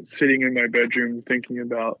wasn't sitting in my bedroom thinking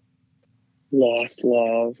about lost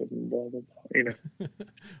love and blah blah blah.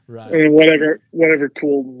 Right. And whatever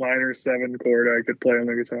cool minor 7 chord I could play on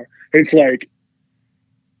the guitar. It's like,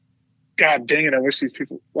 God dang it! I wish these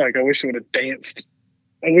people I wish they would have danced.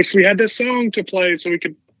 I wish we had this song to play so we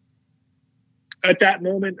could, at that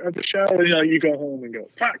moment of the show, you go home and go,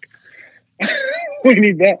 fuck. We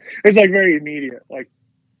need that. It's like very immediate. Like,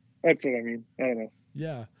 that's what I mean. I don't know.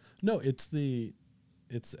 Yeah. No,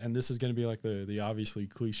 and this is going to be like the obviously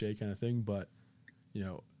cliche kind of thing, but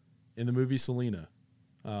in the movie Selena,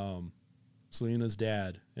 Selena's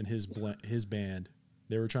dad and his band,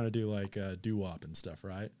 they were trying to do like doo-wop and stuff,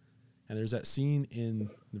 right? And there's that scene in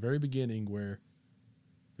the very beginning where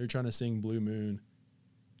they're trying to sing Blue Moon,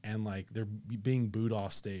 and like they're being booed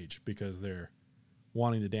off stage because they're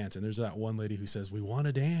wanting to dance. And there's that one lady who says, "We want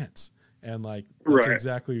to dance," and like that's right.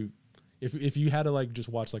 exactly. If you had to like just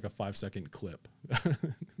watch like a 5-second clip,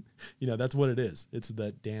 that's what it is. It's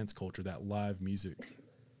that dance culture, that live music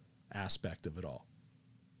aspect of it all.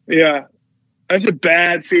 Yeah, that's a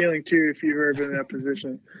bad feeling too if you've ever been in that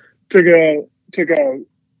position to go.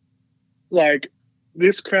 Like,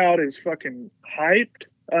 this crowd is fucking hyped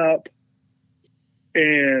up,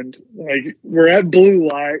 and like we're at blue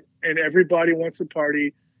light, and everybody wants to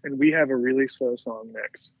party, and we have a really slow song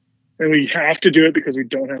next, and we have to do it because we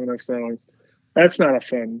don't have enough songs. That's not a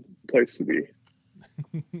fun place to be.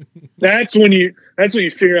 That's when you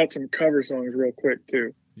figure out some cover songs real quick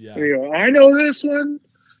too. Yeah, and you go, I know this one.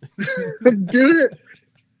 Do it.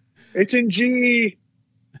 It's in G.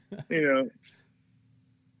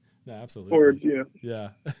 No, absolutely. Or yeah.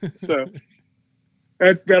 So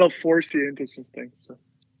that'll force you into some things. So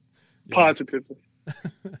yeah. Positively.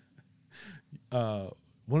 One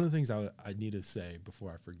of the things I need to say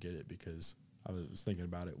before I forget it, because I was thinking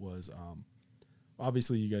about it, was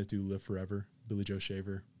obviously you guys do Live Forever, Billy Joe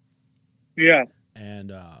Shaver. Yeah.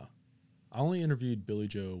 And I only interviewed Billy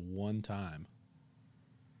Joe one time,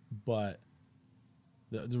 but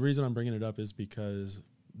the reason I'm bringing it up is because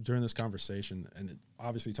during this conversation, and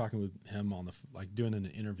obviously talking with him on doing an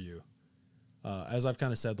interview, as I've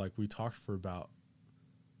kind of said, like we talked for about,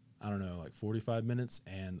 I don't know, like 45 minutes,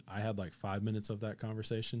 and I had like 5 minutes of that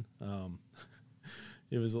conversation.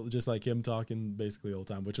 It was just like him talking basically the whole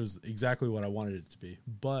time, which was exactly what I wanted it to be.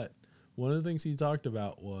 But one of the things he talked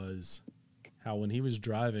about was how when he was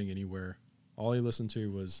driving anywhere, all he listened to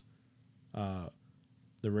was the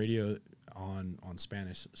radio on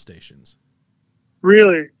Spanish stations.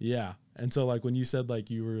 Really? Yeah. And so like when you said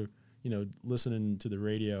like you were, listening to the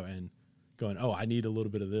radio and going, oh, I need a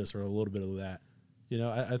little bit of this or a little bit of that.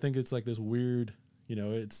 I think it's like this weird,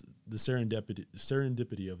 it's the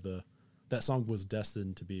serendipity of that song was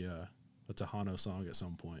destined to be a Tejano song at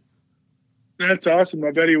some point. That's awesome.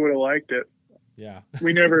 I bet he would have liked it. Yeah.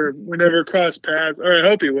 we never crossed paths, or I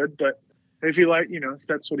hope he would, but if he if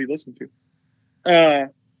that's what he listened to.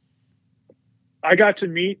 I got to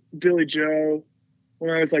meet Billy Joe when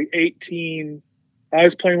I was like 18. I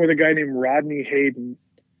was playing with a guy named Rodney Hayden.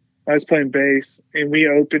 I was playing bass, and we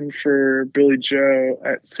opened for Billy Joe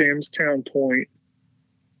at Sam's Town Point.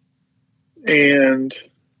 And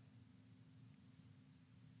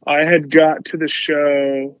I had got to the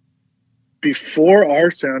show before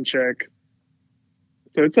our sound check.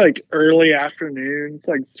 So it's like early afternoon. It's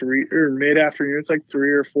like 3 or mid afternoon. It's like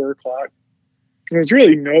 3 or 4 o'clock. And there's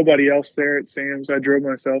really nobody else there at Sam's. I drove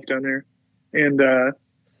myself down there, and I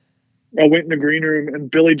went in the green room,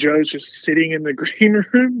 and Billy Joe's just sitting in the green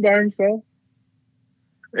room by himself.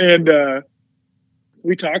 And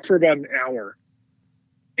we talked for about an hour,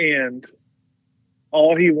 and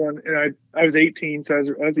all he wanted, and I was 18, so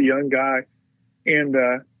I was a young guy, and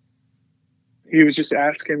he was just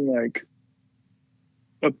asking like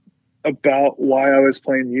about why I was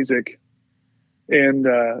playing music, and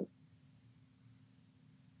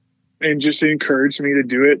just encouraged me to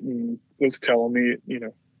do it, and was telling me,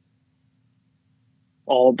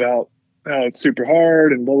 all about how it's super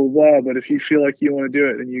hard and blah blah blah. But if you feel like you want to do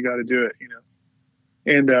it, then you got to do it,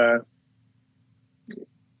 And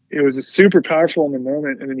it was a super powerful in the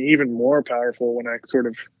moment, and then even more powerful when I sort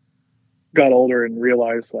of got older and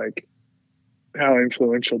realized like how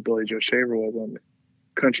influential Billy Joe Shaver was on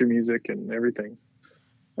country music and everything.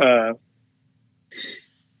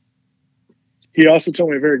 He also told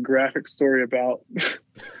me a very graphic story about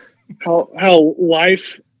how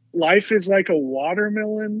life is like a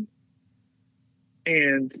watermelon,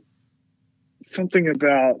 and something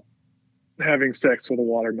about having sex with a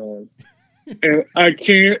watermelon. And I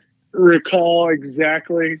can't recall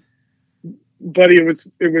exactly, but it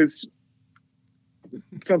was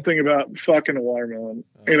something about fucking a watermelon,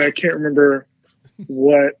 and I can't remember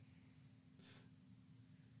what,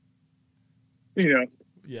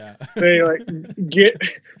 Yeah. they like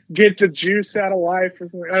get the juice out of life or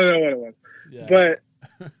something. I don't know what it was, Yeah. but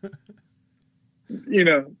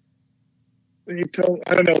he told,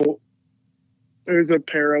 I don't know, it was a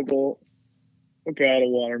parable about a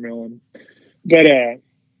watermelon, but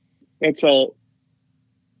that's all.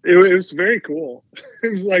 It was very cool.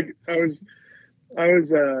 It was like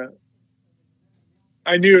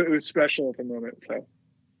I knew it was special at the moment, so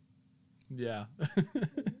Yeah.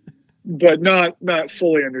 but not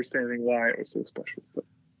fully understanding why it was so special. But.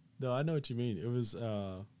 No, I know what you mean. It was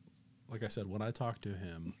like I said, when I talked to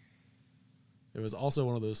him, it was also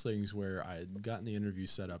one of those things where I had gotten the interview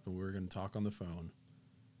set up and we were going to talk on the phone.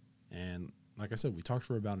 And like I said, we talked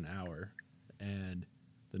for about an hour, and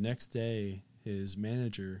the next day his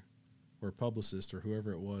manager or publicist or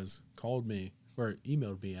whoever it was called me or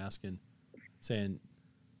emailed me saying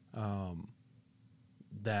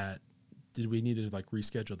that did we need to like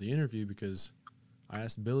reschedule the interview, because I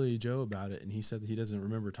asked Billy Joe about it and he said that he doesn't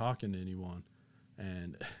remember talking to anyone.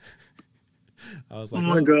 And I was like, oh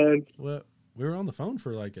my God. Well, we were on the phone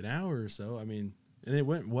for like an hour or so. I mean, and it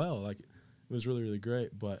went well. Like, it was really, really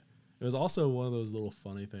great. But it was also one of those little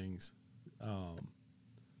funny things,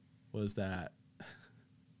 was that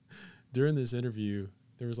during this interview,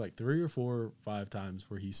 there was like 3 or 4 or 5 times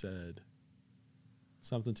where he said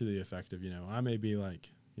something to the effect of, I may be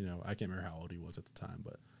like, I can't remember how old he was at the time,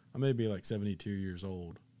 but I may be like 72 years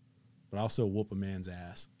old, but I'll still whoop a man's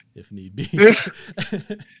ass if need be.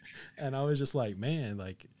 And I was just like, man,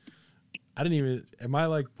 like, I didn't even, am I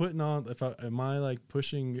like am I like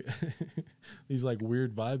pushing these like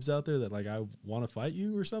weird vibes out there that like I want to fight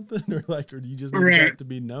you or something? Or do you just need that to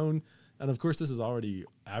be known? And of course this is already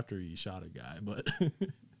after you shot a guy, but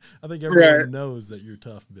I think everyone knows that you're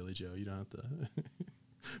tough, Billy Joe. You don't have to,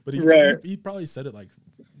 but he probably said it like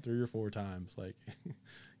 3 or 4 times. Like,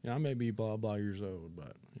 I may be blah, blah years old,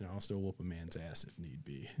 but I'll still whoop a man's ass if need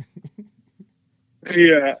be.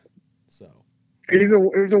 Yeah. So. He's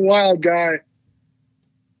a wild guy.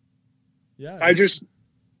 Yeah. I just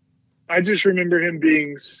remember him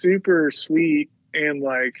being super sweet and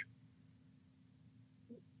like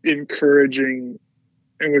encouraging,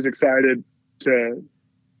 and was excited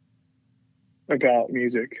about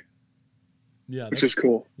music. Yeah. Which is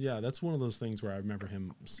cool. Yeah. That's one of those things where I remember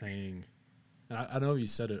him saying, and I know he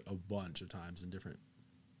said it a bunch of times to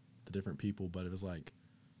different people, but it was like,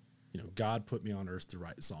 God put me on earth to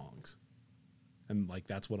write songs. And like,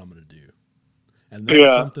 that's what I'm going to do. And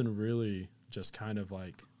that's something really just kind of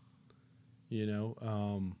like,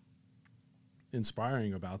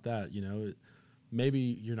 inspiring about that. Maybe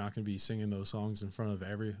you're not going to be singing those songs in front of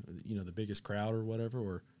the biggest crowd or whatever,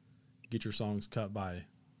 or get your songs cut by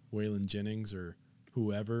Waylon Jennings or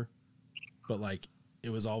whoever. But like, it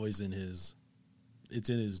was always it's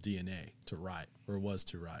in his DNA to write, or was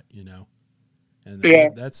to write, And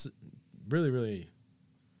that's really, really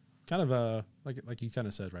kind of like you kind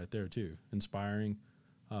of said right there too, inspiring,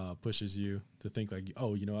 pushes you to think like,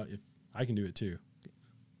 oh, if I can do it too.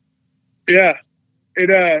 Yeah,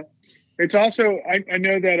 it's also I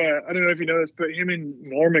know that I don't know if you know this, but him and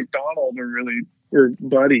Norm Macdonald are really were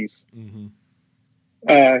buddies. Mm-hmm.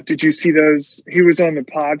 Did you see those? He was on the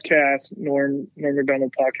podcast, Norm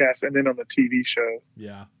Macdonald podcast, and then on the TV show.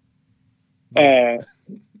 Yeah.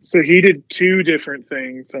 So he did 2 different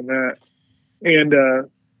things on that. And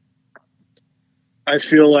I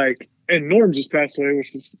feel like, and Norm just passed away,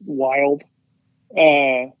 which is wild.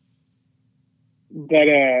 But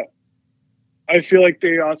I feel like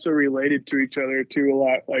they also related to each other too a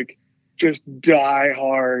lot, like just die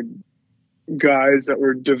hard guys that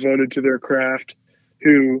were devoted to their craft,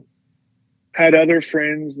 who had other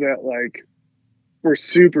friends that like were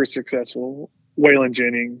super successful. Waylon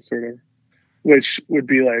Jennings, sort of, which would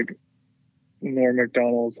be like Norm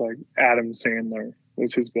Macdonald's, like Adam Sandler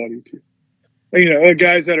was his buddy too. You know, the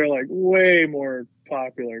guys that are like way more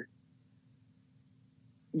popular,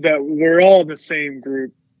 that we're all in the same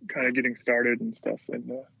group, kind of getting started and stuff.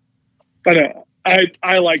 And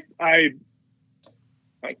I like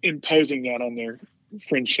imposing that on their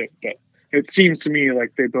friendship, but it seems to me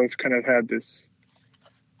like they both kind of had this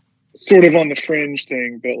sort of on the fringe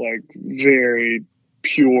thing, but like very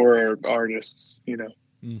pure artists, you know?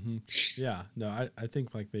 Mm-hmm. Yeah, no, I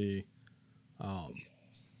think like they,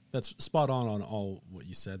 that's spot on all what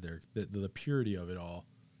you said there. The purity of it all,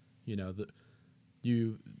 you know,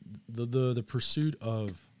 the pursuit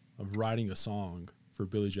of writing a song for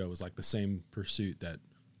Billy Joe was like the same pursuit that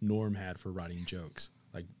Norm had for writing jokes,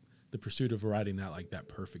 like the pursuit of writing that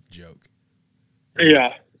perfect joke. And,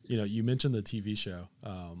 yeah. You know, you mentioned the TV show.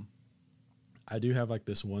 I do have like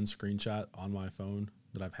this one screenshot on my phone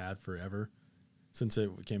that I've had forever since it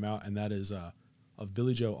came out, and that is of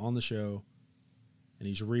Billy Joe on the show, and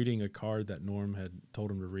he's reading a card that Norm had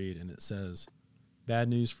told him to read, and it says, "Bad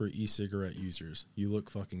news for e-cigarette users. You look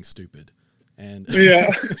fucking stupid." And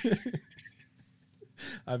yeah,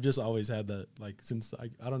 I've just always had that, like, since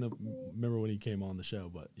I don't know, remember when he came on the show,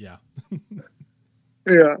 but yeah.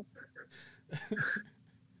 yeah.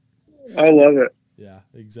 I love it. Yeah,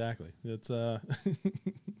 exactly. It's I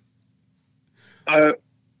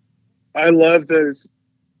love those.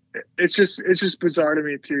 It's just bizarre to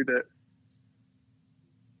me too that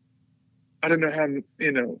I don't know how,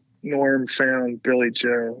 you know, Norm found Billy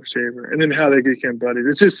Joe Shaver and then how they became buddies.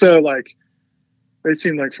 It's just so like they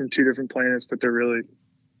seem like from 2 different planets, but they're really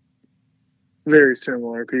very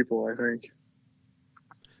similar people, I think.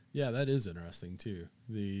 Yeah, that is interesting too.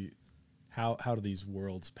 How do these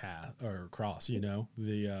worlds pass or cross? You know,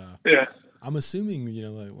 yeah. I'm assuming, you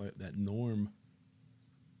know, like that Norm,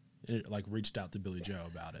 like reached out to Billy Joe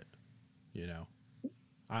about it. You know,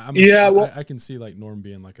 I can see like Norm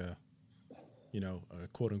being like a, you know, a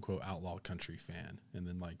quote unquote outlaw country fan, and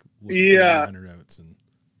then like looking through the liner notes and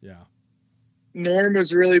yeah. Norm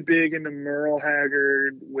was really big into Merle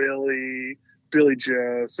Haggard, Willie, Billy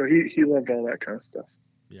Joe, so he loved all that kind of stuff.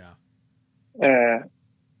 Yeah.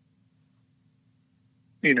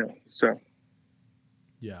 You know, so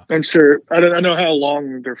yeah, I'm sure. I don't know how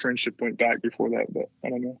long their friendship went back before that, but I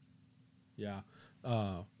don't know. Yeah.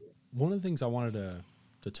 One of the things I wanted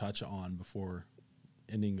to touch on before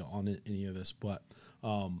ending on any of this, but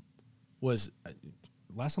was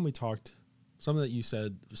last time we talked, something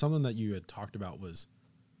that you had talked about was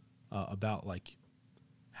about like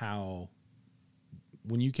how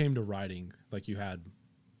when you came to writing, like you had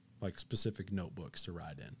like specific notebooks to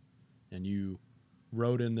write in, and you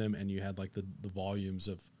wrote in them, and you had like the volumes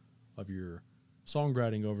of your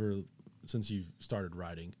songwriting over since you've started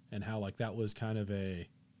writing, and how like that was kind of a,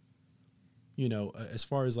 you know, as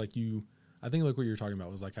far as like I think like what you're talking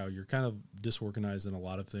about was like how you're kind of disorganized in a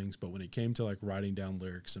lot of things, but when it came to like writing down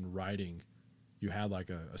lyrics and writing, you had like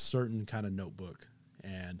a certain kind of notebook,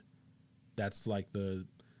 and that's like the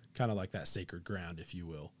kind of like that sacred ground, if you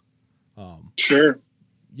will. Sure.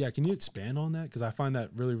 Yeah. Can you expand on that? Because I find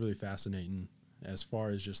that really, really fascinating as far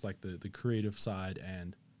as just like the creative side,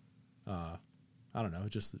 and I don't know,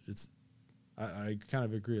 just I kind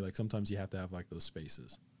of agree. Like sometimes you have to have like those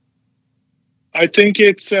spaces. I think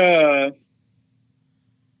it's to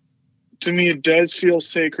me it does feel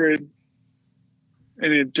sacred,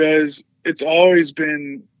 and it's always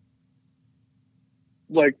been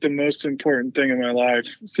like the most important thing in my life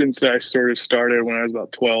since I started when I was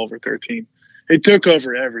about 12 or 13. It took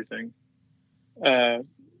over everything.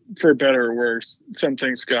 For better or worse, some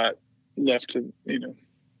things got left to, you know,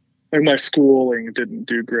 like my schooling didn't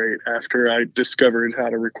do great after I discovered how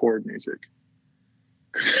to record music.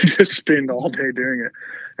 Because I just spend all day doing it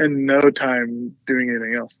and no time doing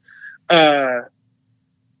anything else.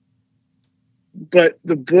 But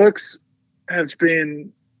the books have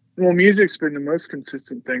been, well, music's been the most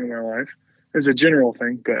consistent thing in my life as a general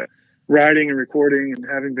thing, but writing and recording and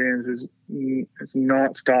having bands it's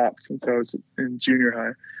not stopped since I was in junior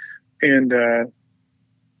high. And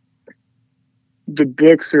the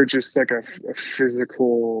books are just like a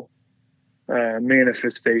physical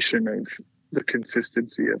manifestation of the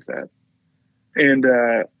consistency of that. And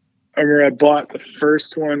I remember I bought the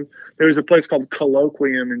first one. There was a place called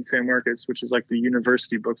Colloquium in San Marcos, which is like the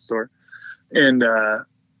university bookstore. And I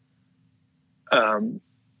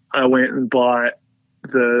went and bought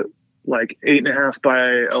the like 8.5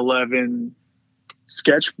 by 11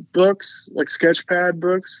 sketch books, like sketch pad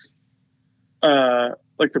books,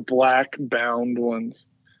 like the black bound ones.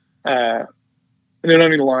 And they don't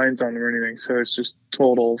have any lines on them or anything, so it's just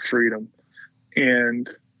total freedom. And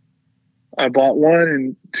I bought one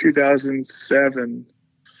in 2007,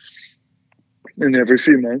 and every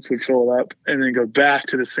few months would fill it up and then go back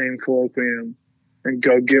to the same Colloquium and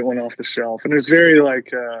go get one off the shelf. And it was very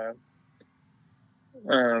like,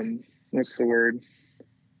 what's the word?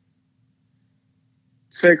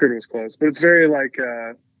 Sacred was close, but it's very like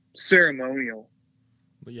ceremonial.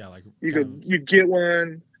 But yeah, like you go, you get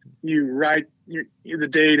one, you write the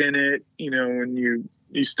date in it, and you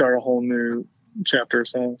start a whole new chapter of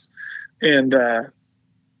songs. And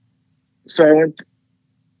so I went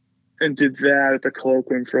and did that at the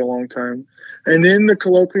Colloquium for a long time. And then the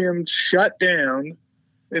Colloquium shut down,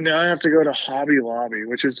 and now I have to go to Hobby Lobby,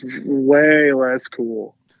 which is way less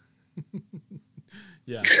cool.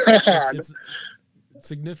 Yeah. It's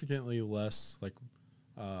significantly less like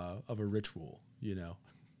of a ritual, Yeah,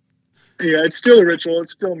 it's still a ritual. It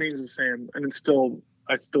still means the same. And I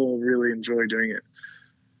still really enjoy doing it.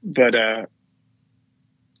 But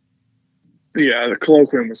yeah, the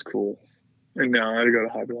Colloquium was cool. And now I had to go to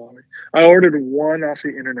Hobby Lobby. I ordered one off the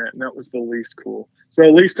internet, and that was the least cool. So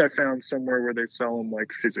at least I found somewhere where they sell them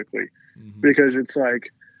like physically, because it's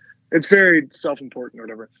like, it's very self-important or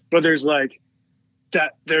whatever. But there's like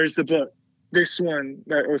that. There's the book. This one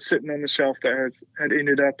that was sitting on the shelf that had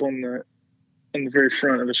ended up on the very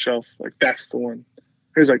front of the shelf. Like that's the one.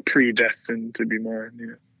 It was like predestined to be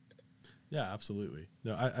mine. Yeah, absolutely.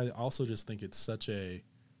 No, I also just think it's such a,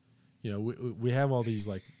 we have all these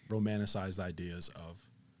like romanticized ideas of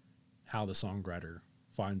how the songwriter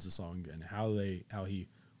finds a song and how he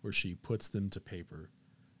or she puts them to paper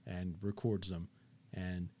and records them.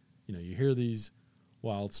 And, you hear these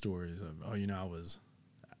wild stories of, I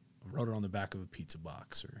wrote it on the back of a pizza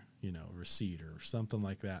box or, a receipt or something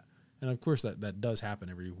like that. And of course that does happen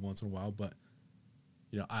every once in a while, but,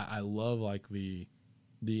 I love like the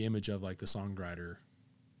image of like the songwriter,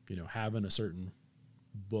 having a certain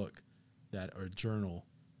book or journal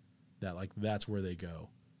that like that's where they go.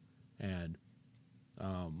 And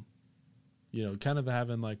kind of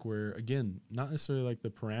having like where, again, not necessarily like the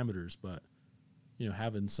parameters, but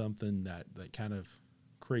having something that kind of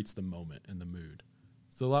creates the moment and the mood.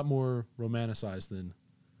 It's a lot more romanticized than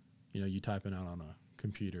you typing out on a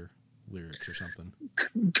computer lyrics or something.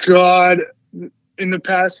 God, in the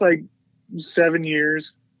past like 7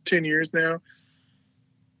 years, 10 years now,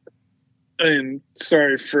 and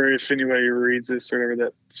sorry for if anybody reads this or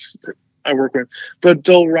whatever that I work with, but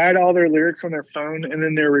they'll write all their lyrics on their phone and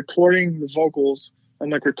then they're recording the vocals. I'm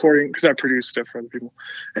like recording because I produce stuff for other people,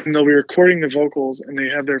 and they'll be recording the vocals and they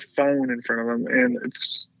have their phone in front of them, and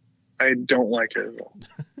I don't like it at all.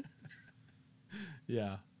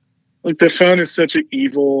 Yeah. Like the phone is such an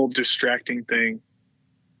evil, distracting thing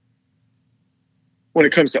when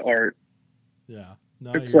it comes to art. Yeah.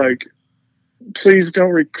 No, it's like, please don't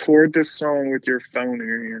record this song with your phone in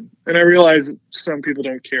your hand. And I realize some people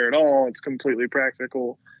don't care at all. It's completely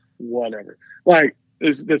practical, whatever. Like,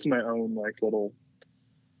 that's my own like little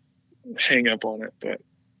hang up on it. But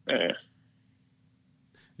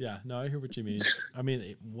yeah, no, I hear what you mean. I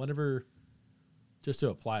mean, whenever, just to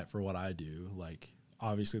apply it for what I do, like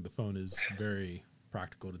obviously the phone is very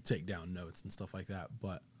practical to take down notes and stuff like that.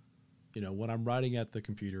 But when I'm writing at the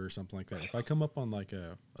computer or something like that, if I come up on like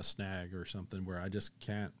a snag or something where I just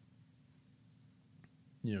can't,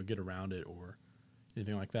 get around it or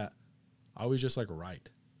anything like that, I always just like write,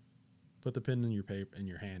 put the pen in your paper in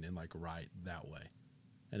your hand and like write that way.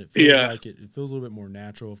 And it feels like it feels a little bit more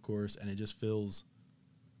natural, of course. And it just feels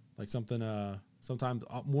like something, sometimes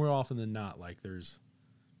more often than not, like there's,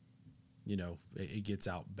 it gets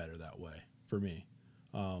out better that way for me.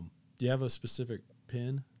 Do you have a specific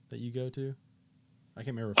pen that you go to? I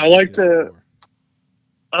can't remember. I like the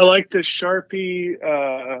Sharpie.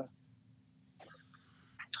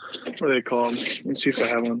 What do they call them? Let's see if I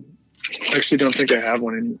have one. I actually don't think I have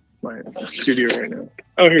one in my studio right now.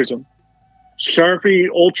 Oh, here's one. Sharpie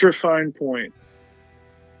Ultra Fine Point.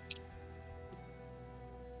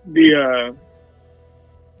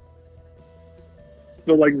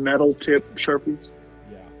 the like metal tip Sharpies.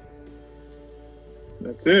 Yeah.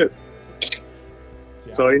 That's it.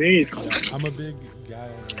 That's all you need. Yeah, I'm a big guy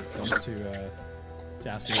when it comes to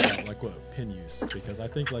asking about like what pen use, because I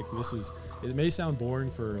think like it may sound boring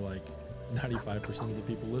for like 95% of the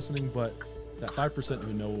people listening, but that 5%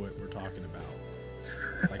 who know what we're talking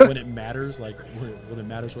about, like when it matters, like when it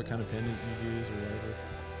matters what kind of pen you use or whatever,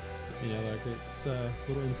 you know, like it's a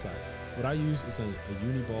little insight. What I use is a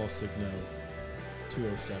Uniball Signo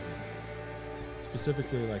 207,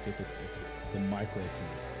 specifically like if it's the micro pen.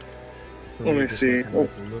 For Let me just see. like,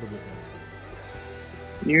 it's a little bit better.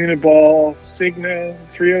 Uniball Signo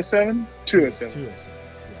 307, 207. 207.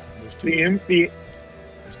 Yeah. There's two.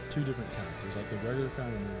 There's two different kinds. There's like the regular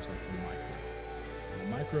kind and there's like the micro. And the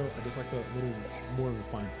micro, I just like the little more of a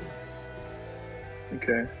fine point.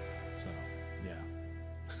 Okay. So, yeah.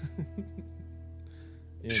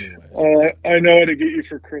 Anyways. I know how to get you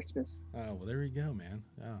for Christmas. Oh, well, there you go, man.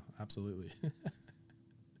 Yeah, absolutely.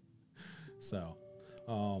 So,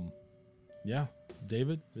 yeah,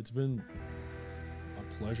 David, it's been a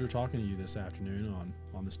pleasure talking to you this afternoon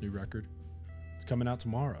on this new record. It's coming out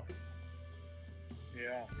tomorrow.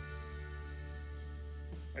 Yeah.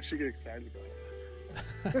 I should get excited about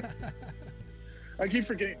it. I keep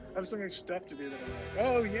forgetting. I have so much stuff to do that I'm like,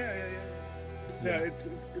 oh, yeah. Yeah,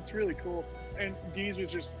 it's really cool. And Deez was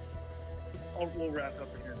just, we'll wrap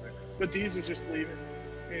up in here in a second. But Deez was just leaving.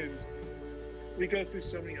 And we go through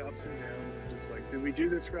so many ups and downs. It's like, did we do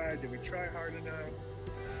this right? Did we try hard enough?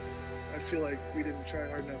 I feel like we didn't try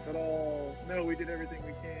hard enough at all. No, we did everything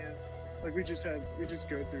we can. Like we just go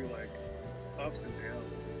through like ups and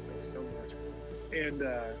downs and stuff so much. And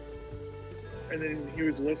then he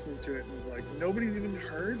was listening to it and was like, nobody's even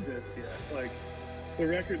heard this yet. Like the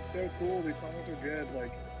record's so cool, these songs are good.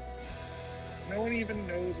 Like no one even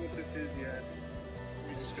knows what this is yet.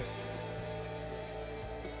 We just go.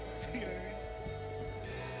 You know what I mean?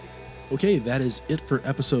 Okay, that is it for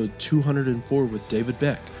episode 204 with David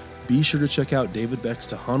Beck. Be sure to check out David Beck's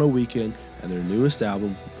Tejano Weekend and their newest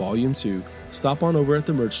album, Volume 2. Stop on over at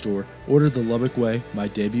the merch store, order The Lubbock Way, my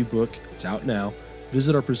debut book, it's out now.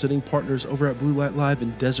 Visit our presenting partners over at Blue Light Live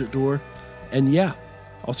and Desert Door. And yeah,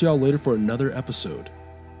 I'll see y'all later for another episode.